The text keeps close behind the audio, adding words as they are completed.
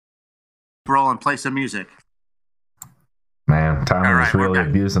Roll and play some music. Man, Tommy is really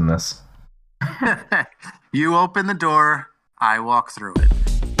abusing this. You open the door, I walk through it.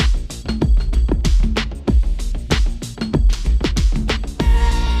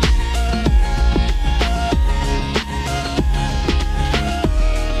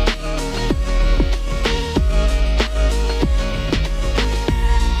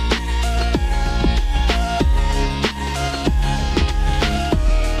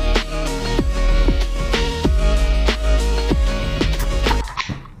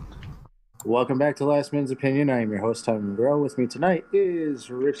 Welcome back to Last Man's Opinion. I am your host, Tommy Monroe. With me tonight is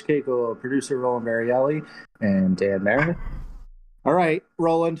Rich Keiko, producer Roland Marielli, and Dan Meredith. All right,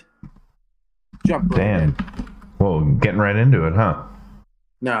 Roland, jump right in. Well, getting right into it, huh?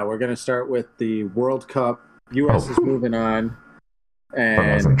 No, we're going to start with the World Cup. U.S. is moving on,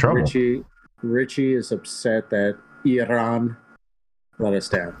 and Richie is upset that Iran let us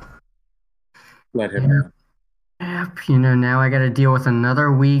down. Let him down. Yep, now I got to deal with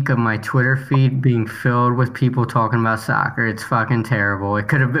another week of my Twitter feed being filled with people talking about soccer. It's fucking terrible. It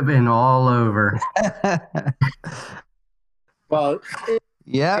could have been all over. Well,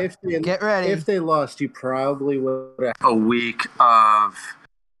 get ready. If they lost, you probably would have a week of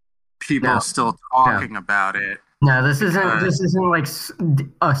people still talking about it. No, this isn't like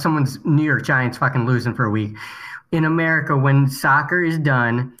someone's New York Giants fucking losing for a week. In America, when soccer is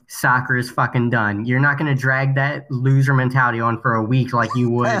done, soccer is fucking done. You're not going to drag that loser mentality on for a week like you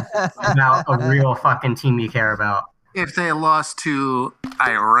would about a real fucking team you care about. If they lost to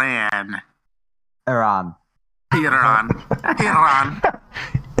Iran. In Qatar.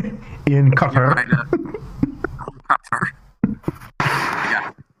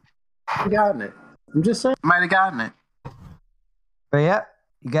 Yeah. You gotten it. I'm just saying. Might have gotten it. But yeah.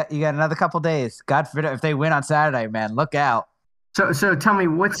 You got another couple days. God forbid if they win on Saturday, man, look out. So tell me,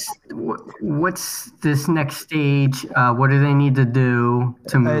 what's this next stage? What do they need to do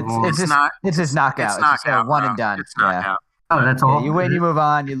to move on? It's just knockout. It's just one and done. It's knockout. Oh, that's all. You win, you move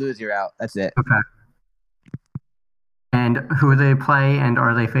on. You lose, you're out. That's it. Okay. And who do they play? And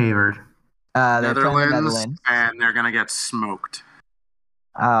are they favored? They're playing Netherlands, and they're gonna get smoked.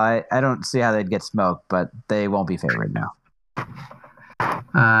 I don't see how they'd get smoked, but they won't be favored now.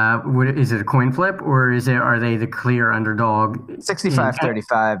 Is it a coin flip or are they the clear underdog?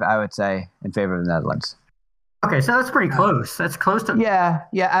 65-35, I would say, in favor of the Netherlands. Okay, so that's pretty close. That's close to. Yeah.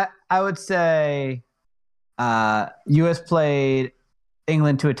 I would say, U.S. played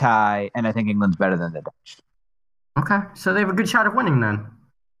England to a tie, and I think England's better than the Dutch. Okay, so they have a good shot of winning then.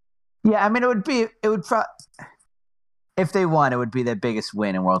 Yeah, I mean, if they won, it would be their biggest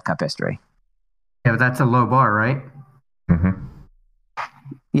win in World Cup history. Yeah, but that's a low bar, right? Mm-hmm.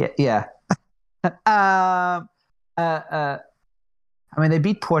 Yeah. I mean, they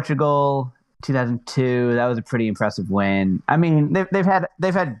beat Portugal 2002. That was a pretty impressive win. I mean, they've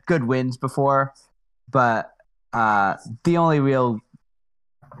had good wins before, but the only real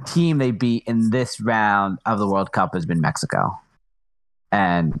team they beat in this round of the World Cup has been Mexico,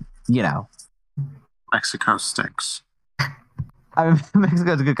 and Mexico stinks. I mean,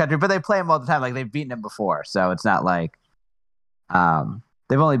 Mexico's a good country, but they play them all the time. Like they've beaten them before, so it's not like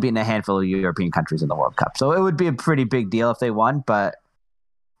they've only beaten a handful of European countries in the World Cup. So it would be a pretty big deal if they won, but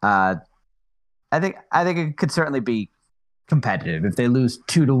I think it could certainly be competitive if they lose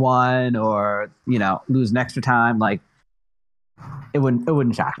 2-1 or lose an extra time. Like it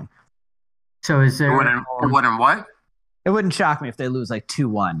wouldn't shock me. So is there? It wouldn't what? It wouldn't shock me if they lose like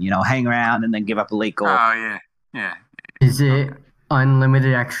 2-1. Hang around and then give up a late goal. Oh yeah. Is it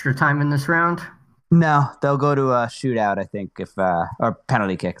unlimited extra time in this round? No, they'll go to a shootout, I think, or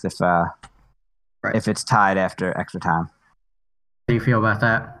penalty kicks if it's tied after extra time. How do you feel about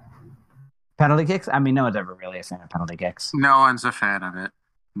that? Penalty kicks? I mean, no one's ever really a fan of penalty kicks. No one's a fan of it.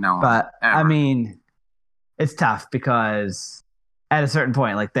 No one. But ever. I mean, it's tough because at a certain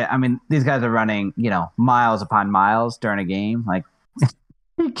point, these guys are running, miles upon miles during a game. Like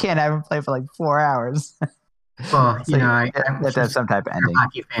you can't ever play for like 4 hours. Well, so I have to have some type of ending.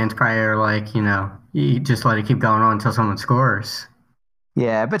 Hockey fans probably are like, you just let it keep going on until someone scores.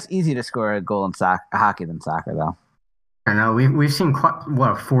 Yeah, but it's easier to score a goal in hockey than soccer, though. I know we've seen 4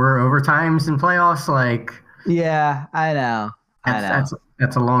 overtimes in playoffs. Like, yeah, I know.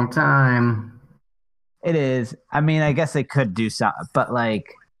 That's a long time. It is. I mean, I guess they could do something, but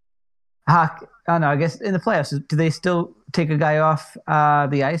like hockey. I don't know. I guess in the playoffs, do they still take a guy off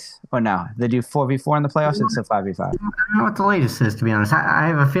the ice or no? They do 4v4 in the playoffs. It's still 5v5. I don't know what the latest is, to be honest. I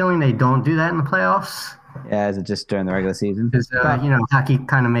have a feeling they don't do that in the playoffs. Yeah, is it just during the regular season? Because hockey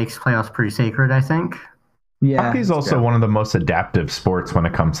kind of makes playoffs pretty sacred, I think. Yeah, hockey's also one of the most adaptive sports when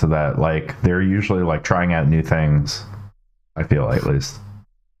it comes to that. Like they're usually like trying out new things. I feel like, at least.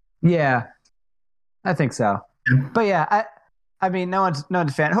 Yeah, I think so. But yeah, I mean, no one's a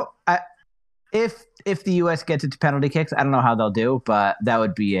fan. If the U.S. gets it to penalty kicks, I don't know how they'll do, but that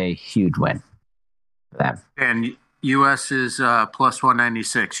would be a huge win for them. And U.S. is plus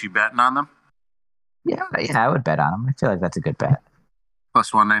 196. You betting on them? Yeah, I would bet on them. I feel like that's a good bet.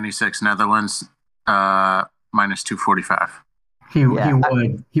 Plus 196. Netherlands minus 245. He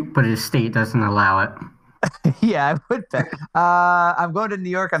would, but his state doesn't allow it. Yeah, I would bet. I'm going to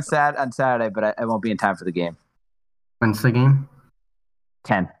New York on Saturday, but I won't be in time for the game. When's the game?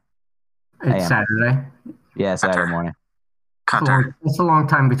 10. It's Saturday. Yeah, Saturday morning. Qatar. That's a long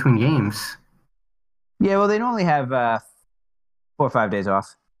time between games. Yeah, well, they normally have 4 or 5 days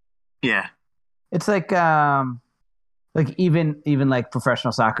off. Yeah. It's like even like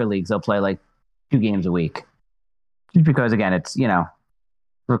professional soccer leagues, they'll play like 2 games a week, just because again, it's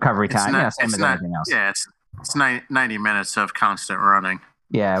recovery time. Same as anything else. Yeah, it's 90 minutes of constant running.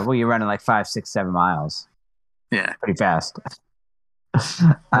 Yeah, well, you're running like 5, 6, 7 miles. Yeah, pretty fast. So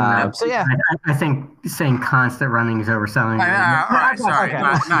yeah, I think saying constant running is overselling. All right, sorry, Okay.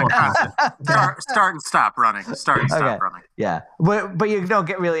 not constant. Start and stop running. Start and stop running. Yeah, but you don't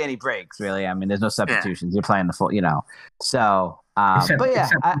get really any breaks. Really, I mean, there's no substitutions. You're playing the full, So, except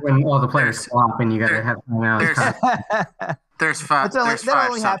when all the players flop and you got to have time. There's five. There's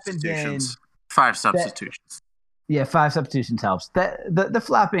five substitutions. 5 substitutions. Yeah, 5 substitutions helps. The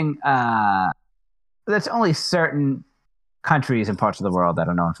flopping. That's only certain countries and parts of the world that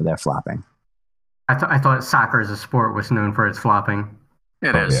are known for their flopping. I thought soccer as a sport was known for its flopping.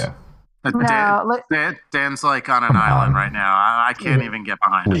 It is. Yeah. Dan's like on an island right now. I can't even get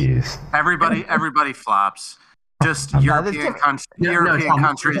behind it. Everybody flops. Just European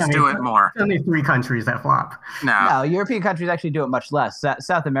countries do it more. Only 3 countries that flop. No, European countries actually do it much less.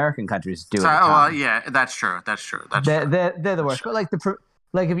 South American countries do it. Well, yeah, that's true. They're the worst. But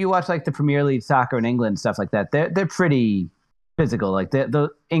like if you watch like the Premier League soccer in England, stuff like that, they're pretty physical. Like the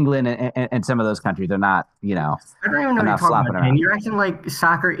England and some of those countries are not, I don't even know what you're talking about. And you're acting like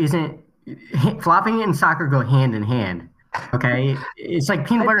soccer isn't flopping and soccer go hand in hand. Okay, it's like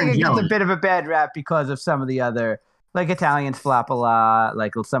peanut butter and jelly. It's a bit of a bad rap because of some of the other, like Italians flop a lot,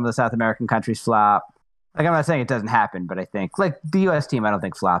 like some of the South American countries flop. Like I'm not saying it doesn't happen, but I think like the U.S. team, I don't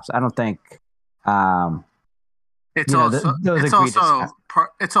think flops. I don't think. It's also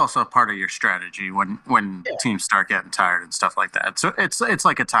part of your strategy when teams start getting tired and stuff like that. So it's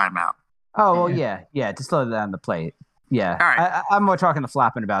like a timeout. Oh well, yeah, to slow down the play. Yeah, all right. I'm more talking the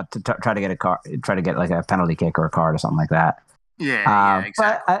flopping about to try to get try to get like a penalty kick or a card or something like that. Yeah,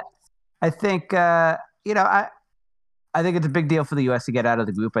 exactly. But I think I think it's a big deal for the U.S. to get out of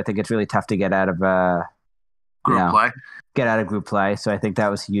the group. I think it's really tough to get out of group play. So I think that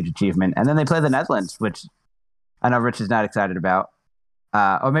was a huge achievement. And then they play the Netherlands, which I know Rich is not excited about,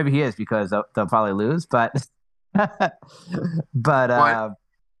 or maybe he is because they'll probably lose. But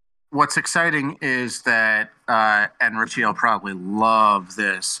what's exciting is that, and Richie will probably love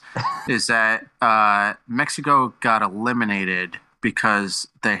this, is that Mexico got eliminated because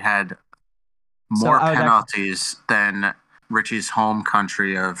they had more penalties than Richie's home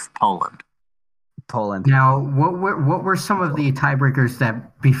country of Poland. Now, what were some of the tiebreakers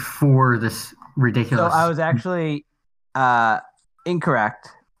that before this ridiculous? So I was actually incorrect.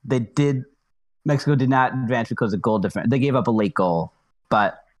 Mexico did not advance because of goal difference. They gave up a late goal,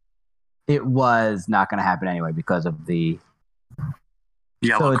 but it was not going to happen anyway because of the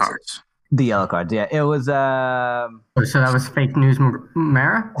yellow cards. The yellow cards, yeah. It was. So that was fake news,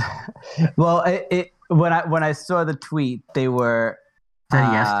 Mara? Well, when I saw the tweet, they were. Is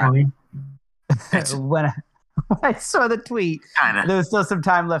that yes, Tommy? When I saw the tweet, there was still some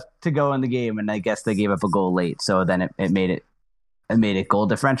time left to go in the game, and I guess they gave up a goal late. So then it made it goal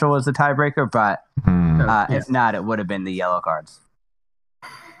differential was the tiebreaker. But if not, it would have been the yellow cards.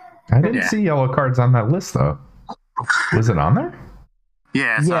 I didn't see yellow cards on that list though. Was it on there?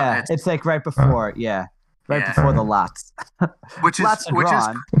 Yeah, it's like right before. Before the lots. Which is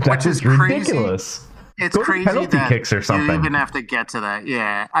ridiculous. It's Go crazy penalty that kicks or something. You even have to get to that.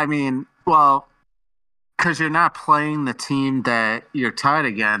 Yeah, I mean, well, because you're not playing the team that you're tied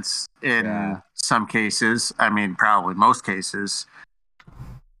against in some cases. I mean, probably most cases.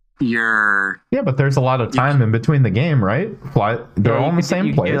 But there's a lot of time in between the game, right? They're all in the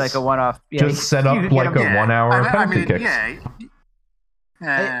same place. Like a one-off. Just set up like a 1 hour penalty kick.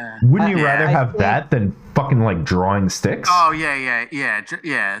 Wouldn't you rather have that than fucking like drawing sticks? Oh yeah.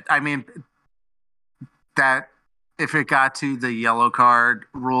 I mean, that if it got to the yellow card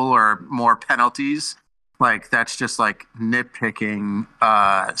rule or more penalties, Like that's just like nitpicking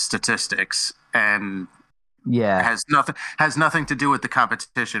statistics and has nothing to do with the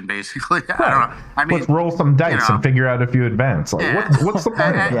competition. Basically, right. I don't know. I mean, let's roll some dice and figure out if you advance. Like, what's the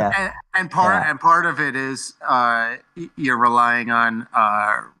point? And part of it is you're relying on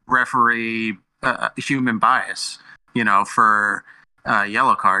referee human bias. For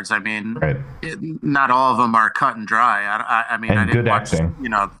yellow cards. I mean, right. Not all of them are cut and dry. I mean, I didn't good watch, acting.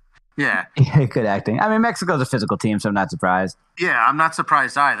 Yeah, good acting. I mean, Mexico's a physical team, so I'm not surprised. Yeah, I'm not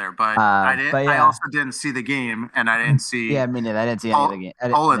surprised either. But I also didn't see the game, and I didn't see. Yeah, me neither. I didn't see any of the game.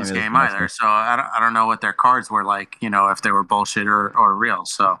 Poland's game either. So I don't know what their cards were like. If they were bullshit or real.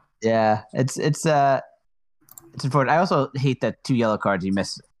 So yeah, it's important. I also hate that 2 yellow cards you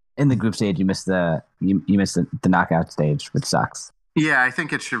miss in the group stage. You miss the knockout stage, which sucks. Yeah, I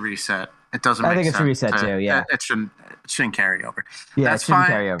think it should reset. It doesn't. I think it should reset too. Yeah, it shouldn't carry over. Yeah, that's fine.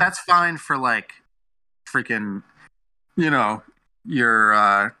 Carry over. That's fine for like freaking,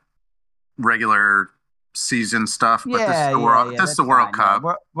 your regular season stuff. But this is the World. This is the World Cup.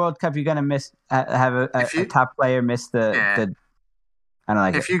 World Cup, you're gonna miss have a top player miss the. I don't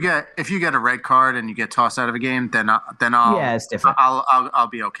like if it. If you get a red card and you get tossed out of a game, then I'll it's different. I'll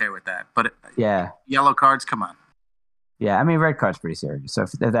be okay with that. But yellow cards, come on. Yeah, I mean, red card's pretty serious. So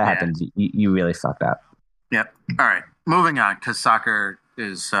if that happens, you really fucked up. Yep. All right, moving on because soccer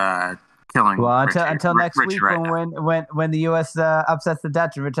is killing. Well, until next week when the U.S. upsets the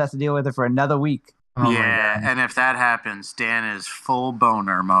Dutch and Rich has to deal with it for another week. Oh and if that happens, Dan is full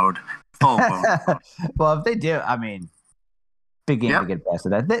boner mode. Full boner mode. Well, if they do, I mean, big game to get past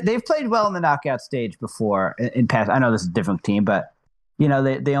that. They've played well in the knockout stage before in past. I know this is a different team, but.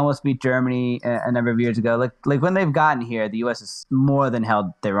 They almost beat Germany a number of years ago. Like when they've gotten here, the U.S. has more than held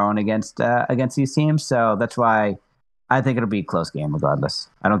their own against these teams. So that's why I think it'll be a close game regardless.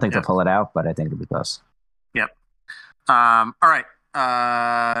 I don't think they'll pull it out, but I think it'll be close. Yep. All right.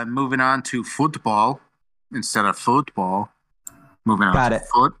 Moving on to football instead of football. Moving on to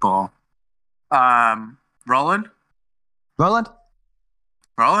football. Roland?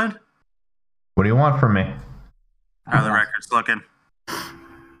 What do you want from me? How are the records looking?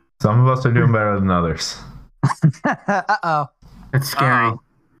 Some of us are doing better than others. Uh-oh. That's scary.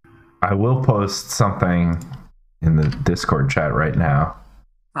 I will post something in the Discord chat right now.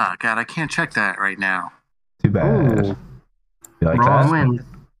 Oh, God, I can't check that right now. Too bad. Ooh. You like that?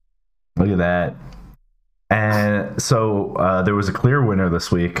 Look at that. And so there was a clear winner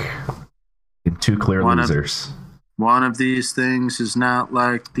this week and 2 clear losers. One of these things is not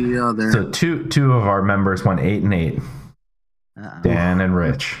like the other. So two of our members went 8-8. Dan and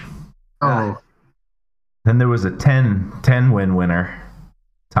Rich. Oh. Then there was a 10 win winner,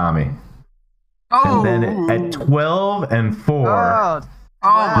 Tommy. Oh. And then at 12-4.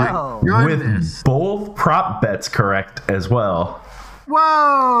 Oh my goodness. With both prop bets correct as well.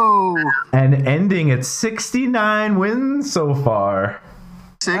 Whoa. And ending at 69 wins so far.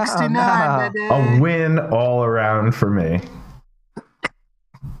 69, baby. A win all around for me.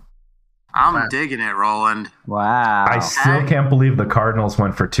 I'm digging it, Roland. Wow. I still can't believe the Cardinals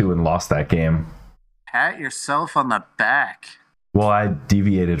went for 2 and lost that game. Pat yourself on the back. Well, I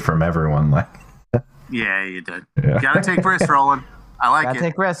deviated from everyone. Yeah, you did. Yeah. You gotta take risks, Roland. I like gotta it.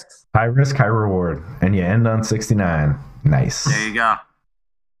 Take risks. High risk, high reward. And you end on 69. Nice. There you go.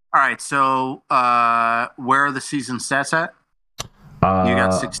 All right, so where are the season stats at? You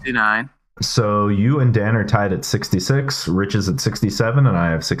got 69. So you and Dan are tied at 66. Rich is at 67, and I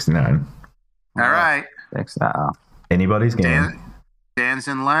have 69. All right. Anybody's game. Dan's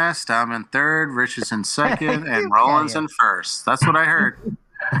in last. I'm in third. Rich is in second, and Roland's in first. That's what I heard.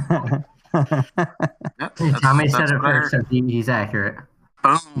 Tommy said it first, so he's accurate.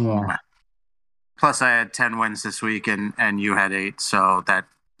 Boom. Yeah. Plus, I had 10 wins this week, and you had 8, so that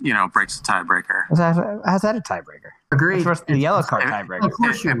breaks the tiebreaker. How's that a tiebreaker? Agreed. It's the yellow card tiebreaker. Of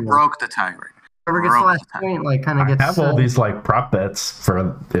course it broke the tiebreaker. Whoever gets the last point, kind of gets. I have all these prop bets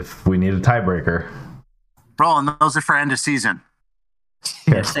for if we need a tiebreaker. Roland, those are for end of season.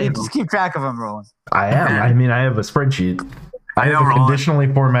 Yeah, just keep track of them, Roland. I am. I mean, I have a spreadsheet. I have a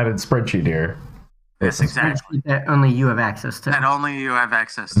conditionally formatted spreadsheet here. Yes, exactly. That only you have access to. That only you have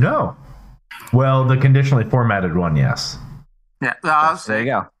access to. No. Well, the conditionally formatted one, yes. Yeah. There you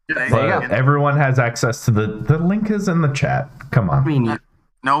go. There you go. Everyone has access to the link is in the chat. Come on.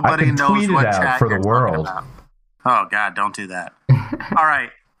 Nobody knows tweet what it out chat for you're the world. About. Oh God, don't do that. All right,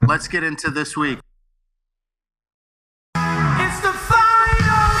 let's get into this week. It's the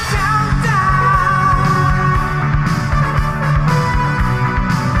final countdown.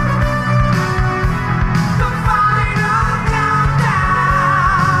 The final countdown.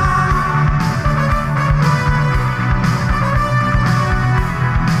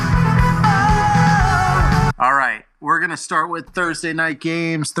 we're going to start with Thursday night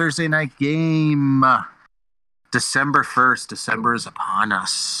games. Thursday night game, December 1st. December is upon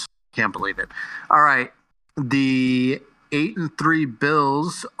us. Can't believe it. All right. The 8-3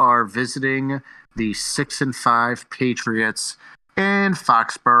 Bills are visiting the 6-5 Patriots in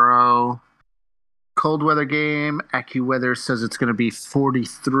Foxborough. Cold weather game. AccuWeather says it's going to be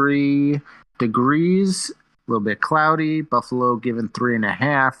 43 degrees. A little bit cloudy. Buffalo given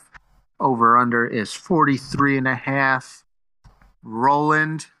 3.5. Over under is 43.5.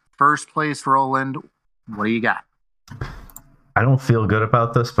 Roland, first place Roland. What do you got? I don't feel good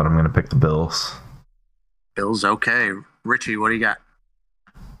about this, but I'm going to pick the Bills. Bills, okay. Richie, what do you got?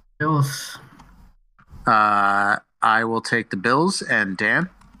 Bills. I will take the Bills. And Dan?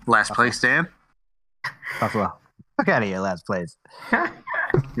 Last place, Dan? Buffalo. Fuck out of here, last place.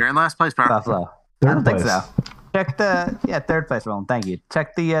 You're in last place, bro. Buffalo. I don't think so. Check the third place, Roland. Thank you.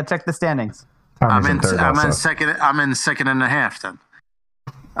 Check the standings. I'm in second. I'm in second and a half then.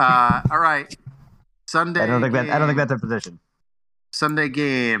 All right. Sunday. I don't think that's a position. Sunday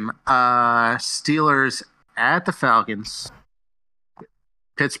game. Steelers at the Falcons.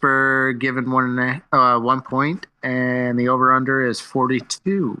 Pittsburgh given 1 point, and the over/under is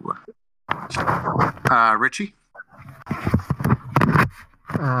 42. Richie.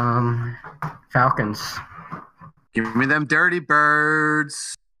 Falcons. Give me them dirty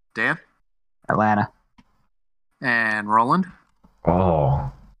birds. Dan? Atlanta. And Roland? Oh.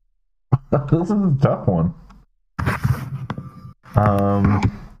 This is a tough one.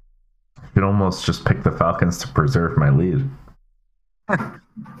 Could almost just pick the Falcons to preserve my lead.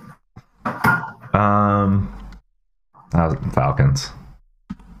 Falcons.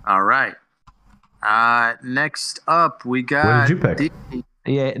 All right. Next up, we got... What did you pick?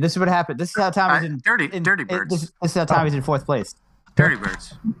 Yeah, this is what happened. This is how Tommy's in Dirty Birds. This is how Tommy's in fourth place. Dirty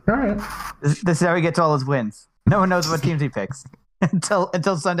Birds. All right. This is how he gets all his wins. No one knows what teams he picks until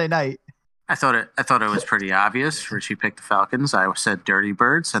Sunday night. I thought it was pretty obvious. Richie picked the Falcons. I said Dirty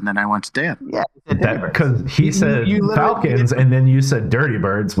Birds, and then I went to Dan. Yeah, because he said Falcons, and then you said Dirty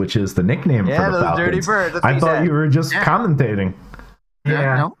Birds, which is the nickname for the Falcons. Dirty Birds. I thought you were just commentating.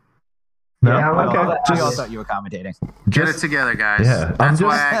 Yeah. No. Yeah, Okay. I all thought you were commentating. Get it together, guys. Yeah, That's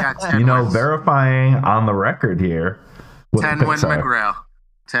why I got 10 wins. verifying on the record here. 10-win McGrail.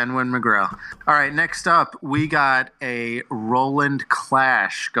 10-win McGrail. All right, next up, we got a Roland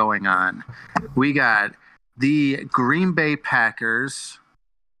clash going on. We got the Green Bay Packers,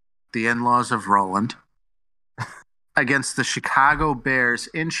 the in-laws of Roland, against the Chicago Bears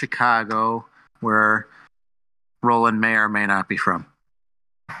in Chicago, where Roland may or may not be from.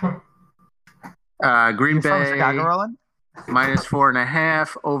 Green You're Bay from Chicago, Roland? minus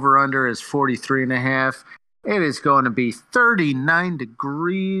 4.5. Over under is 43.5. It is going to be 39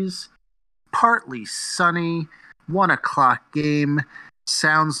 degrees, partly sunny, 1:00 game.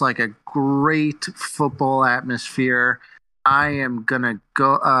 Sounds like a great football atmosphere. I am gonna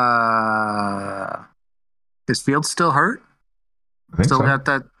go. Is Fields still hurt? Still got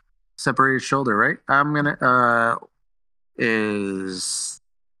that separated shoulder, right? I'm gonna. Is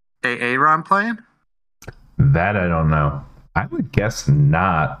Aaron playing? That I don't know. I would guess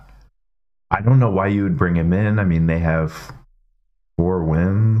not. I don't know why you would bring him in. I mean, they have 4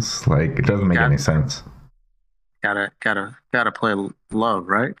 wins. Like, it doesn't make any sense. Gotta play Love,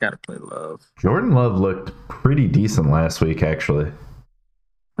 right? Gotta play Love. Jordan Love looked pretty decent last week, actually.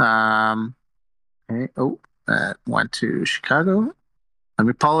 Okay. Oh, that went to Chicago. Let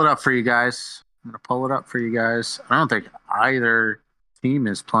me pull it up for you guys. I'm gonna pull it up for you guys. I don't think either team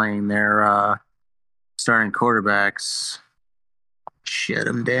is playing their starting quarterbacks. Shut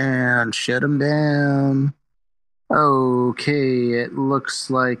them down. Shut them down. Okay, it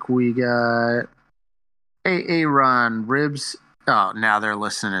looks like we got Aaron ribs. Oh, now they're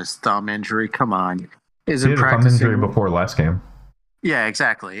listing his thumb injury. Come on. He had a thumb injury before last game. Yeah,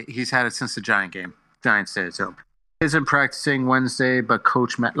 exactly. He's had it since the Giant game. Giants stayed at home. Isn't practicing Wednesday, but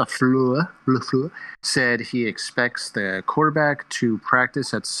Coach Matt LaFleur said he expects the quarterback to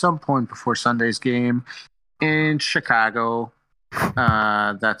practice at some point before Sunday's game in Chicago.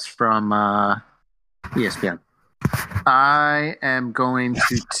 That's from ESPN. I am going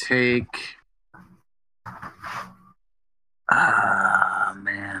to take...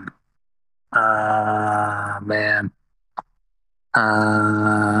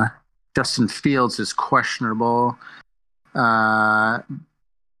 Justin Fields is questionable.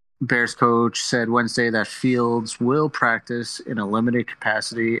 Bears coach said Wednesday that Fields will practice in a limited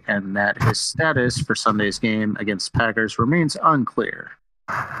capacity and that his status for Sunday's game against Packers remains unclear.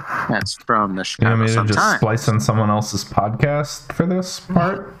 That's from the Chicago Sun-Times. Just splice in someone else's podcast for this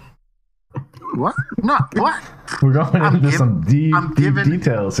part? What? No, what? We're going into some deep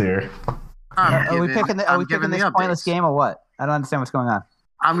details here. Are we picking this pointless game or what? I don't understand what's going on.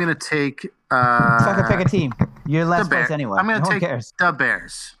 I'm gonna take. Fucking pick a team. You're last place anyway. I'm gonna take the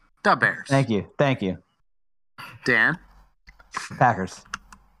Bears. The Bears. Thank you. Dan. Packers.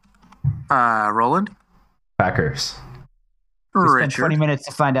 Roland. Packers. We spent 20 minutes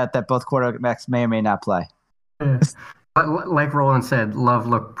to find out that both quarterbacks may or may not play. But like Roland said, Love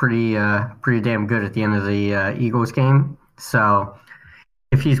looked pretty damn good at the end of the Eagles game. So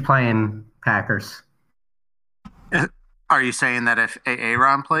if he's playing Packers. Are you saying that if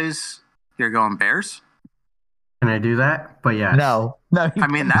Aaron plays, you're going Bears? Can I do that? But yeah. No. I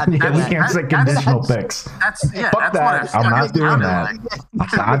mean, we can't say conditional picks. That's what it I'm not doing that.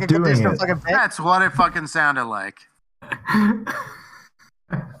 like. I'm not doing it. That's what it fucking sounded like.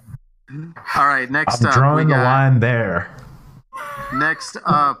 All right, next up. I'm drawing the line there. Next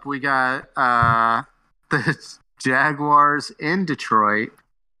up, we got the Jaguars in Detroit.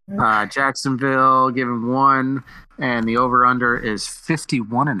 Jacksonville giving 1, and the over-under is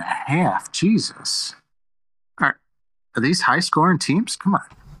 51.5. Jesus. Are these high-scoring teams? Come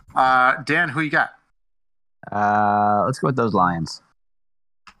on. Dan, who you got? Let's go with those Lions.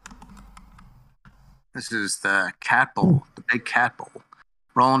 This is the Cat Bowl, the big Cat Bowl.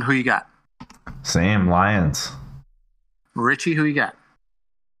 Roland, who you got? Same, Lions. Richie, who you got?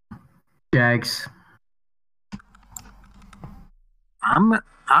 Jags. I'm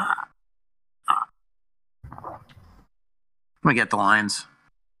gonna get the Lions.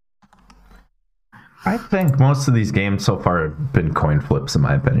 I think most of these games so far have been coin flips, in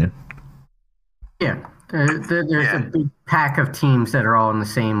my opinion. Yeah, there's a big pack of teams that are all in the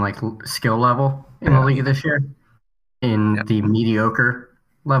same skill level in the league this year, in the mediocre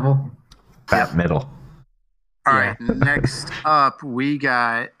level. Middle. All right, next up we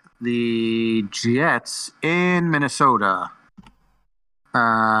got the Jets in Minnesota.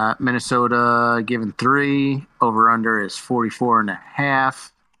 Minnesota given 3. Over under is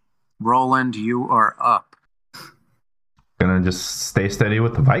 44.5. Roland, you are up. Gonna just stay steady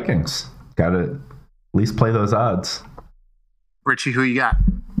with the Vikings. Gotta at least play those odds. Richie, who you got?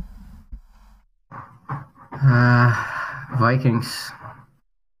 Vikings.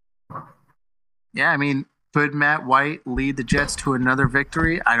 Yeah, I mean, could Matt White lead the Jets to another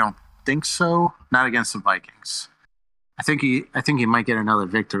victory? I don't think so. Not against the Vikings. I think he might get another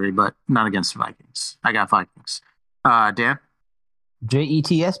victory, but not against the Vikings. I got Vikings. Dan?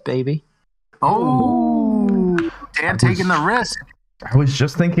 Jets, baby. Oh, Dan taking the risk. I was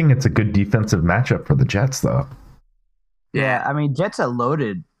just thinking it's a good defensive matchup for the Jets, though. Yeah, I mean, Jets are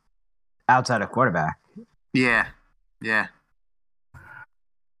loaded outside of quarterback. Yeah. The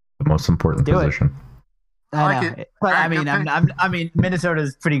most important position. I like it. But I mean,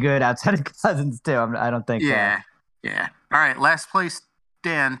 Minnesota's pretty good outside of Cousins too. I don't think. Yeah. All right, last place,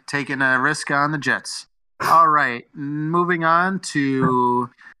 Dan taking a risk on the Jets. All right, moving on to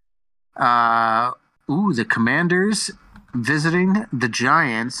the Commanders visiting the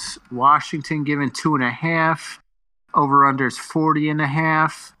Giants. Washington given 2.5. Over under is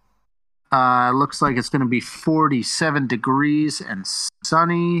 40.5. Looks like it's going to be 47 degrees and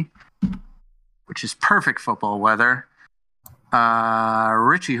sunny, which is perfect football weather.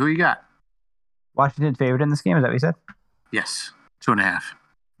 Richie, who you got? Washington favored in this game, is that what you said? Yes, 2.5.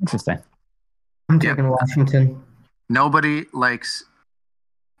 Interesting. I'm taking Washington. Nobody likes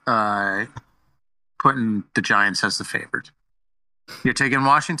putting the Giants as the favorite. You're taking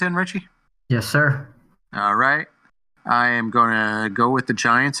Washington, Richie? Yes, sir. All right. I am going to go with the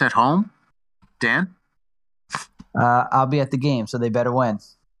Giants at home. Dan? I'll be at the game, so they better win.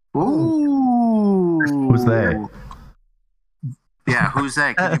 Ooh. Who's they? Yeah, who's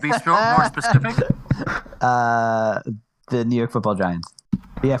they? Can you be more specific? The New York Football Giants.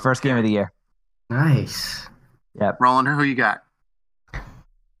 Yeah, first game of the year. Nice. Yep. Roland, who you got?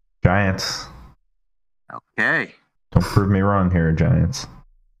 Giants. Okay. Don't prove me wrong here, Giants.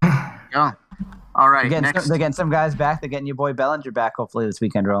 Go. All right. They're getting some guys back. They're getting your boy Bellinger back hopefully this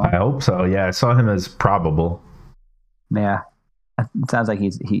weekend, Roland. I hope so. Yeah, I saw him as probable. Yeah. It sounds like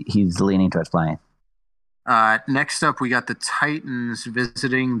he's leaning towards playing. Next up, we got the Titans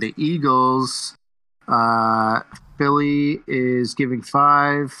visiting the Eagles. Philly is giving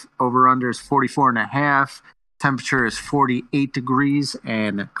 5. Over-under is 44.5. Temperature is 48 degrees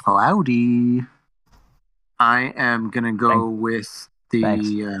and cloudy. I am going to go with the... I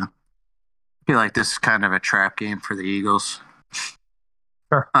feel like this is kind of a trap game for the Eagles.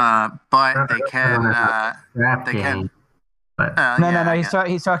 Sure. But they can... they can. No.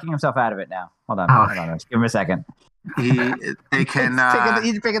 He's talking himself out of it now. Hold on. Just give him a second. They can.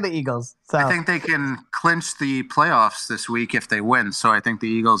 He's picking the Eagles. So. I think they can clinch the playoffs this week if they win. So I think the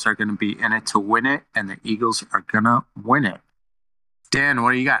Eagles are going to be in it to win it, and the Eagles are going to win it. Dan,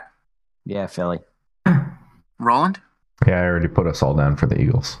 what do you got? Yeah, Philly. Roland? Yeah, I already put us all down for the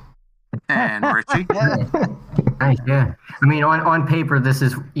Eagles. And Richie? Nice, yeah. I mean, on paper, this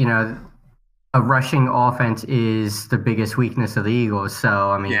is, a rushing offense is the biggest weakness of the Eagles.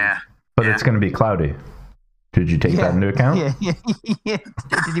 So, I mean. Yeah. But it's going to be cloudy. Did you take that into account? Yeah.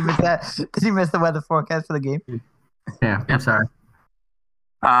 Did you miss that? Did you miss the weather forecast for the game? Yeah, I'm sorry.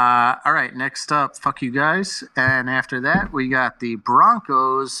 All right, next up, fuck you guys. And after that, we got the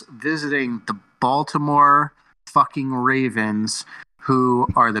Broncos visiting the Baltimore fucking Ravens, who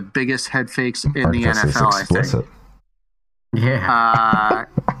are the biggest head fakes in the NFL, I think. Yeah.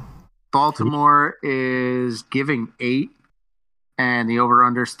 Baltimore is giving 8, and the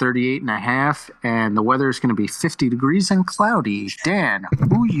over-under is 38.5, and the weather is going to be 50 degrees and cloudy. Dan,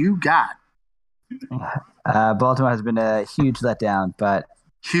 who you got? Baltimore has been a huge letdown, but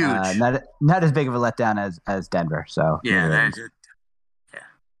Huge. Not as big of a letdown as Denver. So yeah.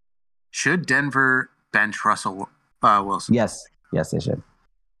 Should Denver bench Russell Wilson? Yes, they should.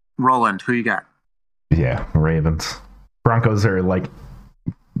 Roland, who you got? Yeah, Ravens. Broncos are like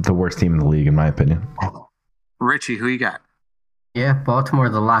the worst team in the league, in my opinion. Richie, who you got? Yeah, Baltimore,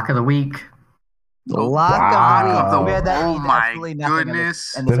 the lock of the week. Lock of the week. Oh my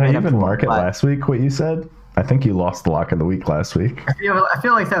goodness! Did I even mark it last week? What you said? I think you lost the lock of the week last week. I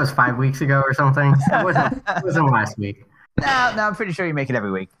feel like that was 5 weeks ago or something. It wasn't last week. No, I'm pretty sure you make it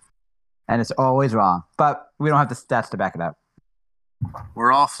every week, and it's always wrong. But we don't have the stats to back it up.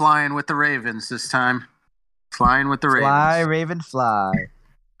 We're all flying with the Ravens this time. Flying with the Ravens. Fly, Ravens, fly.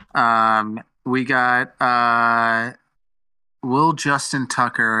 We got will Justin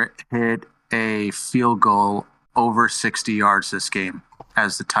Tucker hit a field goal over 60 yards this game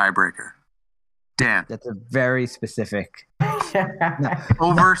as the tiebreaker? Dan. That's a very specific.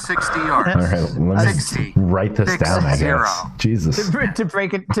 Over 60 yards. All right, let me 60. write this down, I 60. guess. Jesus. To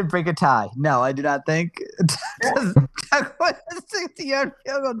break a tie. No, I do not think. 60-yard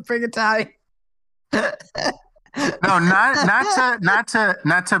field goal to break a tie. No, not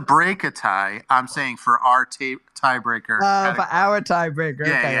to break a tie. I'm saying for our tiebreaker. For our tiebreaker.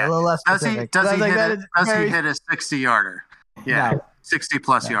 Yeah, okay, yeah. A little less specific. Does he hit a 60-yarder? Yeah, No.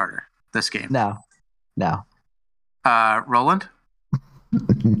 60-plus yarder this game. No. Roland?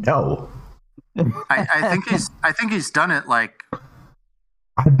 No. I think he's done it like.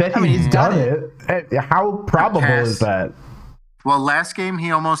 I bet he's done it. How probable is that? Well, last game he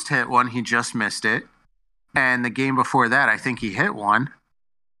almost hit one. He just missed it. And the game before that, I think he hit one.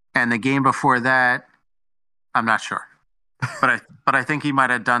 And the game before that, I'm not sure. But I think he might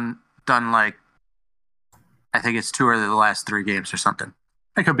have done like, I think it's 2 of the last 3 games or something.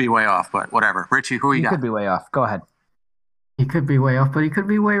 I could be way off, but whatever. Richie, who you got? He could be way off. Go ahead. He could be way off, but he could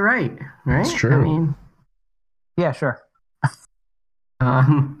be way right. Right? It's true. I mean, Yeah, sure. I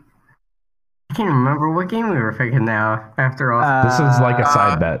can't remember what game we were picking now. After all, This is like a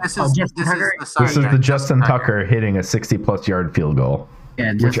side bet. This is the Justin Tucker hitting a 60-plus yard field goal,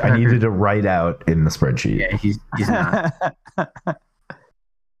 yeah, which I needed to write out in the spreadsheet. Yeah, he's not.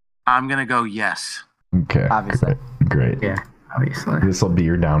 I'm going to go yes. Okay. Obviously. Great. Yeah, obviously. This will be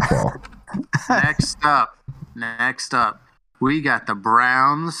your downfall. Next up, we got the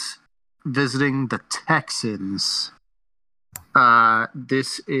Browns visiting the Texans.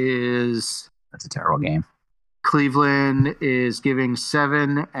 That's a terrible game. Cleveland is giving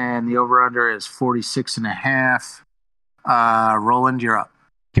 7, and the over-under is 46.5. Roland, you're up.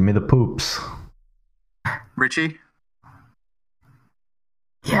 Give me the poops. Richie?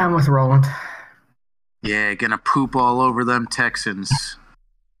 Yeah, I'm with Roland. Yeah, gonna poop all over them Texans.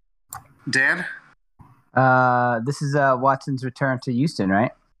 Dan? This is Watson's return to Houston,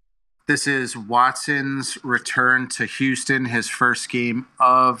 right? This is Watson's return to Houston, his first game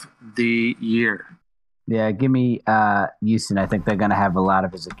of the year. Yeah, give me Houston. I think they're going to have a lot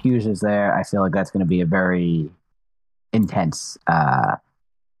of his accusers there. I feel like that's going to be a very intense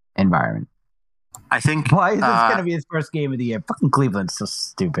environment. I think. Why is this going to be his first game of the year? Fucking Cleveland's so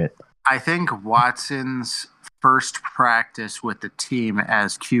stupid. I think Watson's first practice with the team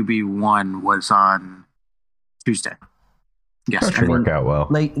as QB1 was on Tuesday. Yes, that should work out well.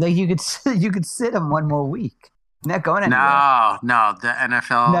 Like you could sit him one more week. Not going anywhere. No. The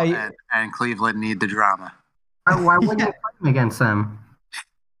NFL and Cleveland need the drama. Why wouldn't you play him against them?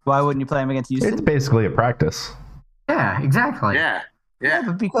 Why wouldn't you play him against Houston? It's basically a practice. Yeah, exactly. Yeah,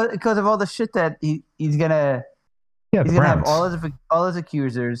 but because of all the shit that he's gonna. Yeah, he's gonna have all his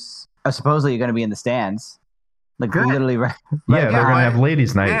accusers. Supposedly, you're gonna be in the stands. Like Good. literally right. Yeah, they're gonna have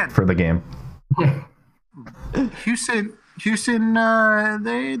ladies' night for the game. Houston,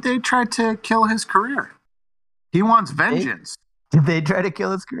 they tried to kill his career. He wants vengeance. Did they try to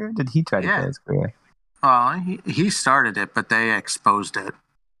kill his career? Did he try to kill his career? He started it, but they exposed it.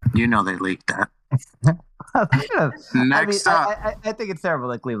 You know they leaked that. Next up. I think it's terrible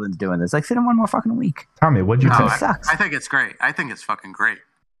that Cleveland's doing this. Like, sit in one more fucking week. Tommy, what'd you pick? It sucks. I think it's great. I think it's fucking great.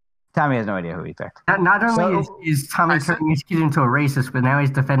 Tommy has no idea who he picked. Not only is Tommy turning his kid into a racist, but now he's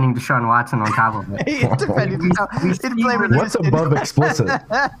defending Deshaun Watson on top of it. He's defending. What's above explicit?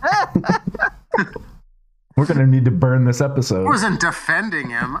 We're going to need to burn this episode. I wasn't defending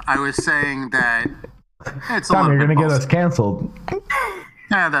him. I was saying that it's a Tommy, little you're bit going to get us canceled.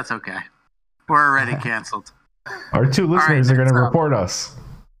 Yeah, that's okay. We're already canceled. Our 2 listeners are going to report us.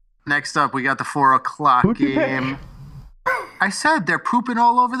 Next up, we got the 4 o'clock game. I said they're pooping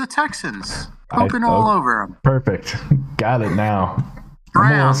all over the Texans. Pooping all over them. Perfect. Got it now.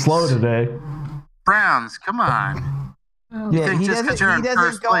 Browns. I'm a little slow today. Browns, come on. Yeah, he doesn't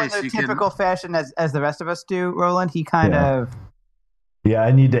go in the typical fashion as the rest of us do, Roland. He kind of... Yeah,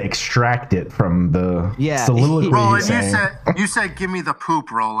 I need to extract it from the soliloquy. Roland, you said, give me the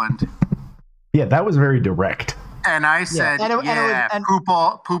poop, Roland. Yeah, that was very direct. And I said,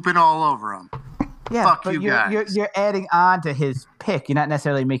 pooping all over him. Yeah, fuck but you guys. You're adding on to his pick. You're not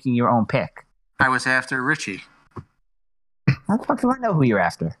necessarily making your own pick. I was after Richie. How the fuck do I know who you're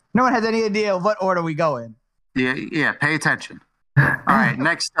after? No one has any idea what order we go in. Yeah. Pay attention. All right,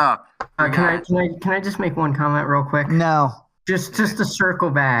 next up. Can I just make one comment real quick? No. Just to circle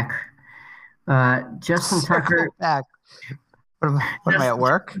back. Justin Tucker. Back. What am I at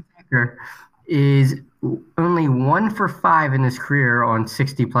work? Tucker is only 1 for 5 in his career on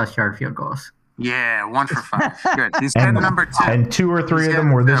 60-plus yard field goals. Yeah, 1 for 5. Good. He's getting number 2. And 2 or 3 of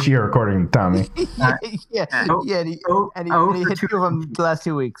them were this year, according to Tommy. And he hit 2 of them the last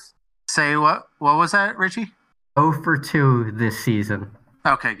 2 weeks. Say what? What was that, Richie? 0 for 2 this season.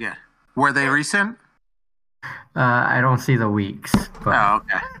 Okay, good. Were they recent? I don't see the weeks. But... Oh,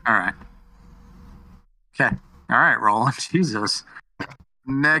 okay. All right. Okay. All right, Roland. Jesus.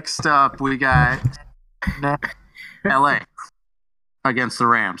 Next up, we got LA against the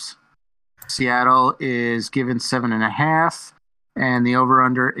Rams. Seattle is given 7.5, and the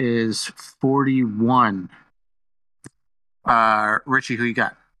over/under is 41. Richie, who you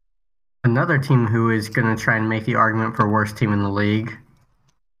got? Another team who is going to try and make the argument for worst team in the league.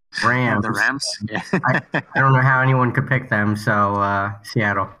 Rams. The Rams? Yeah. I don't know how anyone could pick them, so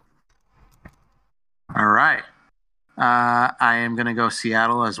Seattle. All right. I am going to go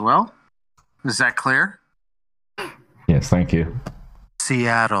Seattle as well. Is that clear? Yes, thank you.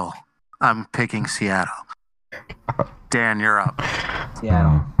 Seattle. I'm picking Seattle. Dan, you're up.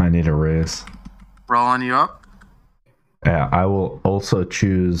 Seattle. I need a raise. Roland, you up? Yeah, I will also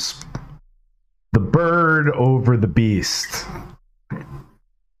choose the bird over the beast.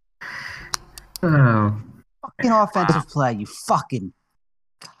 Oh. Fucking offensive play, you fucking...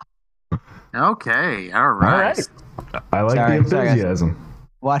 Okay, all right. I like the enthusiasm.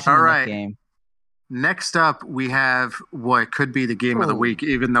 Watching the game. Next up, we have what could be the game of the week,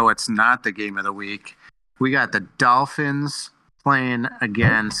 even though it's not the game of the week. We got the Dolphins playing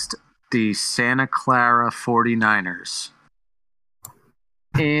against the Santa Clara 49ers.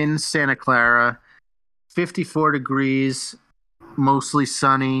 In Santa Clara, 54 degrees, mostly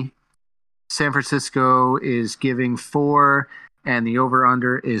sunny. San Francisco is giving 4, and the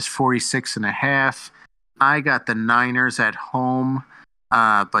over-under is 46.5. I got the Niners at home,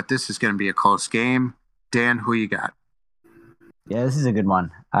 but this is going to be a close game. Dan, who you got? Yeah, this is a good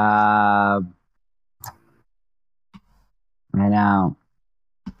one. I know.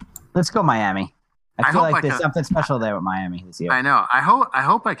 Let's go Miami. I feel like there's something special there with Miami this year. I know. I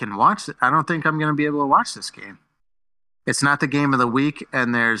hope I can watch it. I don't think I'm going to be able to watch this game. It's not the game of the week,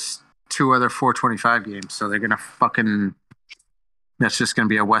 and there's 2 other 425 games, so they're going to fucking... That's just going to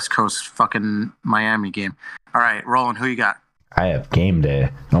be a West Coast fucking Miami game. All right, Roland, who you got? I have game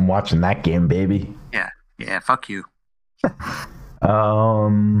day. I'm watching that game, baby. Yeah, fuck you.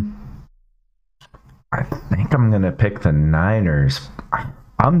 I think I'm going to pick the Niners.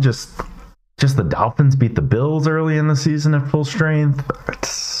 I'm just the Dolphins beat the Bills early in the season at full strength.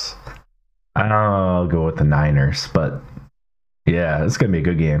 I'll go with the Niners, but yeah, it's going to be a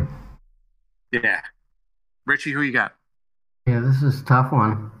good game. Yeah. Richie, who you got? Yeah, this is a tough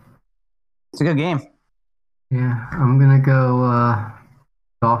one. It's a good game. Yeah, I'm going to go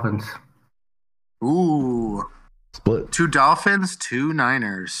Dolphins. Ooh. Split. 2 Dolphins, 2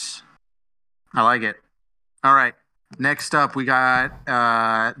 Niners. I like it. All right. Next up, we got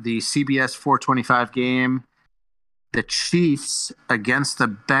the CBS 425 game. the Chiefs against the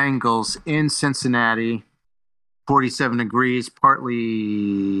Bengals in Cincinnati. 47 degrees,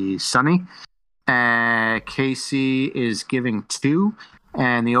 partly sunny. KC is giving 2,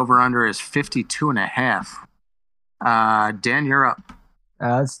 and the over-under is 52.5. Dan, you're up.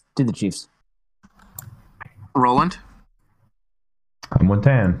 Let's do the Chiefs. Roland? I'm with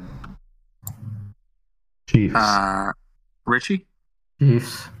Dan. Chiefs. Richie?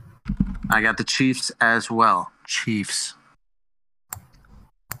 Chiefs. I got the Chiefs as well. Chiefs.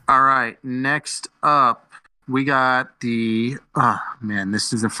 All right, next up, we got the... Oh, man,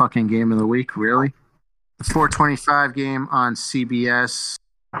 this is the fucking game of the week, really? The 425 game on CBS.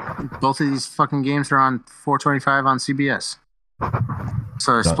 Both of these fucking games are on 425 on CBS.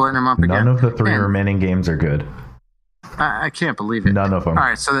 So they're splitting them up again. None of the 3 remaining games are good. I can't believe it. None of them. All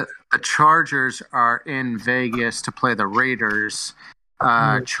right, so the Chargers are in Vegas to play the Raiders.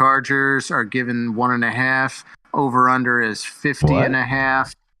 Chargers are given 1.5. Over-under is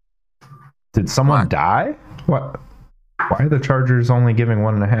 50.5. Did someone die? What? Why are the Chargers only giving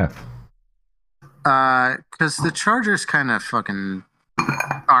 1.5? Because the Chargers kind of fucking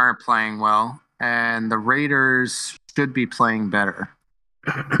aren't playing well, and the Raiders should be playing better.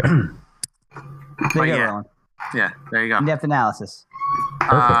 There you go, Yeah, there you go. In-depth analysis.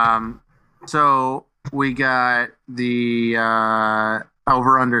 So we got the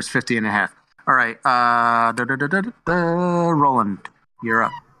over-under is 50.5. All right, Roland, you're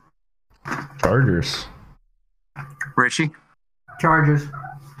up. Chargers. Richie? Chargers.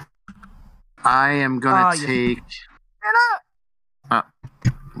 I am going to take...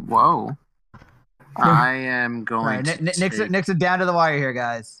 whoa. I am going to take... Knicks are down to the wire here,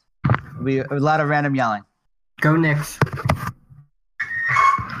 guys. There'll be a lot of random yelling. Go Knicks.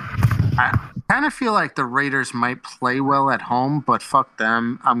 I kind of feel like the Raiders might play well at home, but fuck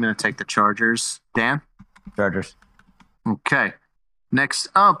them. I'm going to take the Chargers. Dan? Chargers. Okay. Next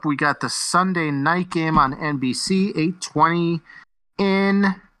up, we got the Sunday night game on NBC, 8:20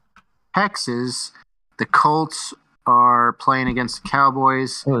 in Texas. The Colts are playing against the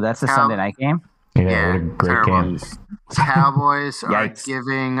Cowboys. Oh, that's the Sunday night game? Yeah, what a great game. Cowboys are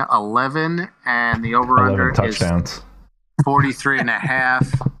giving 11, and the over-under is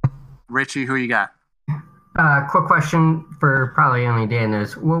 43.5. Richie, who you got? Quick question for probably only Dan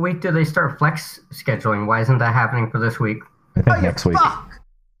is, what week do they start flex scheduling? Why isn't that happening for this week? I think next week.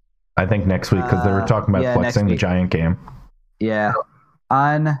 I think next week, because they were talking about flexing the Giant game. Yeah.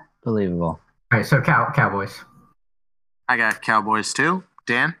 Unbelievable. All right, so Cowboys. I got Cowboys too.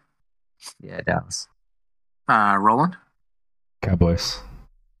 Dan? Yeah, Dallas. Roland? Cowboys.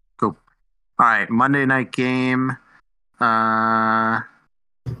 Cool. All right, Monday night game.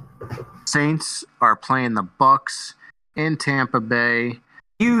 Saints are playing the Bucks in Tampa Bay.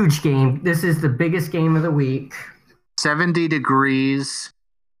 Huge game. This is the biggest game of the week. 70 degrees.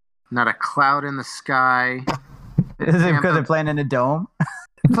 Not a cloud in the sky. Is it because they're playing in a dome?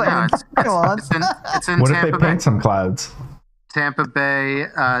 No, it's in what Tampa if they Bay. paint some clouds? Tampa Bay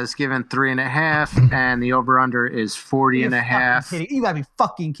is given 3.5, and the over/under is 40.5. You gotta be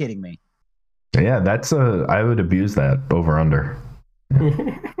fucking kidding me. Yeah, that's I would abuse that over/under.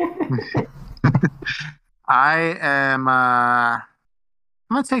 I am. I'm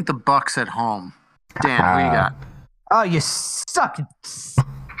gonna take the Bucks at home. Dan, who you got? Oh, you suck.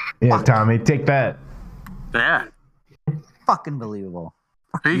 Yeah, Tommy, take that. Yeah. Fucking believable.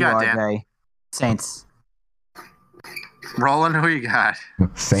 Who you got, Dan? Saints. Roland, who you got?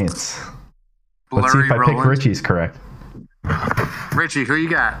 Saints. Blurry Let's see if I Roland. pick Richie's correct. Richie, who you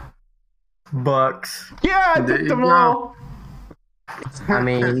got? Bucks. Yeah, I picked them all. I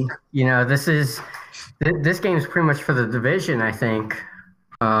mean, this game is pretty much for the division, I think.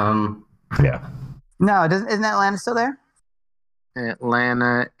 Yeah. No, isn't Atlanta still there?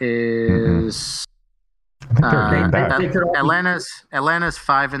 Atlanta is. Atlanta's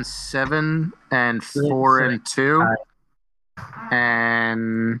 5-7 and 4-2,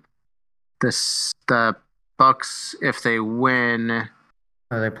 and the Bucks, if they win,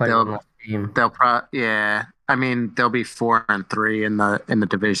 they play they'll probably I mean, they'll be 4-3 in the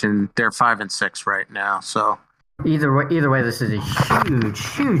division. They're 5-6 right now. So either way, this is a huge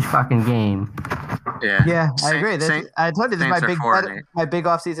fucking game. Yeah. Yeah, I agree. I told you this is my big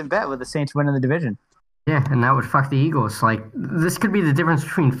off-season bet with the Saints winning the division. Yeah, and that would fuck the Eagles. Like, this could be the difference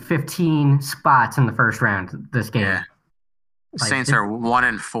between 15 spots in the first round. This game. Yeah. Saints are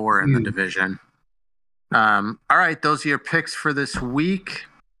 1-4 in the division. All right, those are your picks for this week.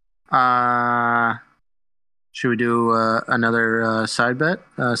 Should we do another side bet,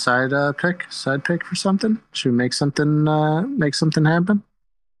 side pick for something? Should we make something happen?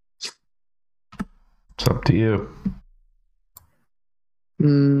 It's up to you.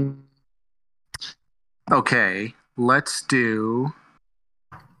 Okay, let's do.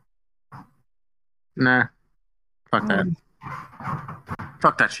 Nah, fuck that.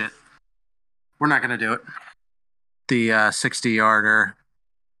 Fuck that shit. We're not gonna do it. The 60-yarder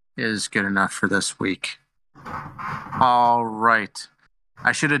is good enough for this week. All right.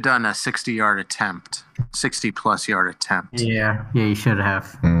 I should have done a 60-yard attempt, 60+ yard attempt. Yeah, you should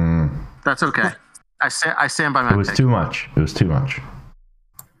have. That's okay. I stand by my. It was pick. too much. It was too much.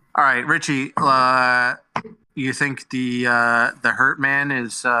 All right, Richie. You think the Hurt Man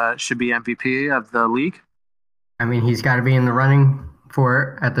is should be MVP of the league? I mean, he's got to be in the running for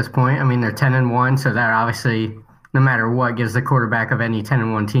it at this point. I mean, they're 10-1, so that obviously, no matter what, gives the quarterback of any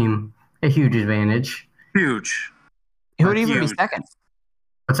 10-1 team a huge advantage. Huge. Who would even be second?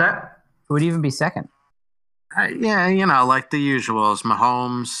 What's that? Who would even be second? Yeah, like the usuals: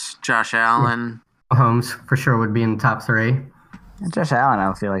 Mahomes, Josh Allen. Mahomes for sure would be in the top 3. And Josh Allen, I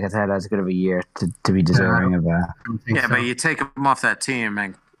don't feel like has had as good of a year to be deserving of that. Yeah, so. But you take him off that team,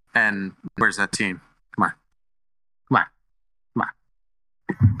 and where's that team? Come on.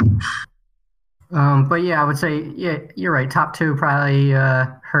 But yeah, I would say you're right. Top 2 probably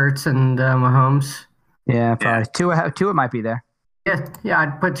Hurts and Mahomes. Yeah, probably Tua might be there. Yeah,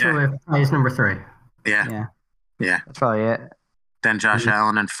 I'd put Tua as number 3. Yeah. That's probably it. Then Josh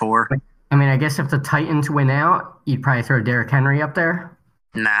Allen and 4. I mean, I guess if the Titans win out, you'd probably throw Derrick Henry up there.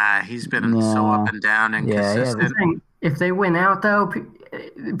 Nah, he's been so up and down and consistent. Yeah. If they win out, though,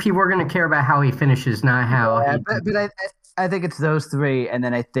 people are going to care about how he finishes, not how. Yeah, but I think it's those 3, and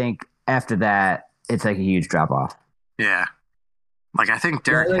then I think after that, it's like a huge drop off. Yeah, like I think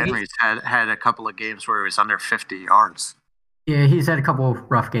Derrick Henry's had a couple of games where he was under 50 yards. Yeah, he's had a couple of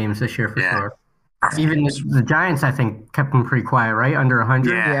rough games this year for sure. Even the Giants, I think, kept him pretty quiet, right? Under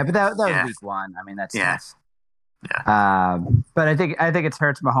 100. Yeah, but that was week 1. I mean, that's tough. Yeah. But I think it's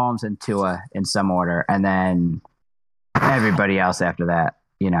Hurts, Mahomes, and Tua in some order, and then everybody else after that.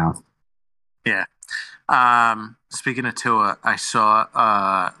 Yeah. Speaking of Tua, I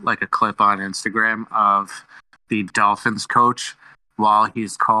saw like a clip on Instagram of the Dolphins coach while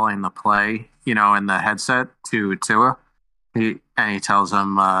he's calling the play, in the headset to Tua. He tells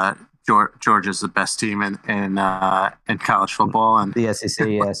him Georgia's the best team in college football and the SEC.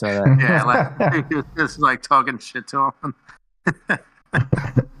 Yeah, I saw that. Yeah, like he was just like talking shit to him.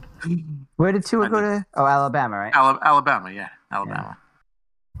 Where did Tua go to? Oh, Alabama, right? Alabama, yeah, Alabama.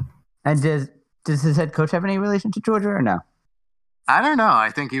 Yeah. And does his head coach have any relation to Georgia or no? I don't know. I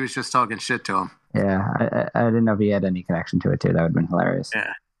think he was just talking shit to him. Yeah, I didn't know if he had any connection to it too. That would have been hilarious.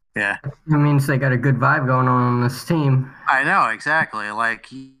 Yeah. That means they got a good vibe going on this team. I know, exactly. Like,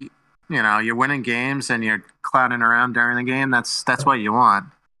 you're winning games and you're clowning around during the game. That's what you want.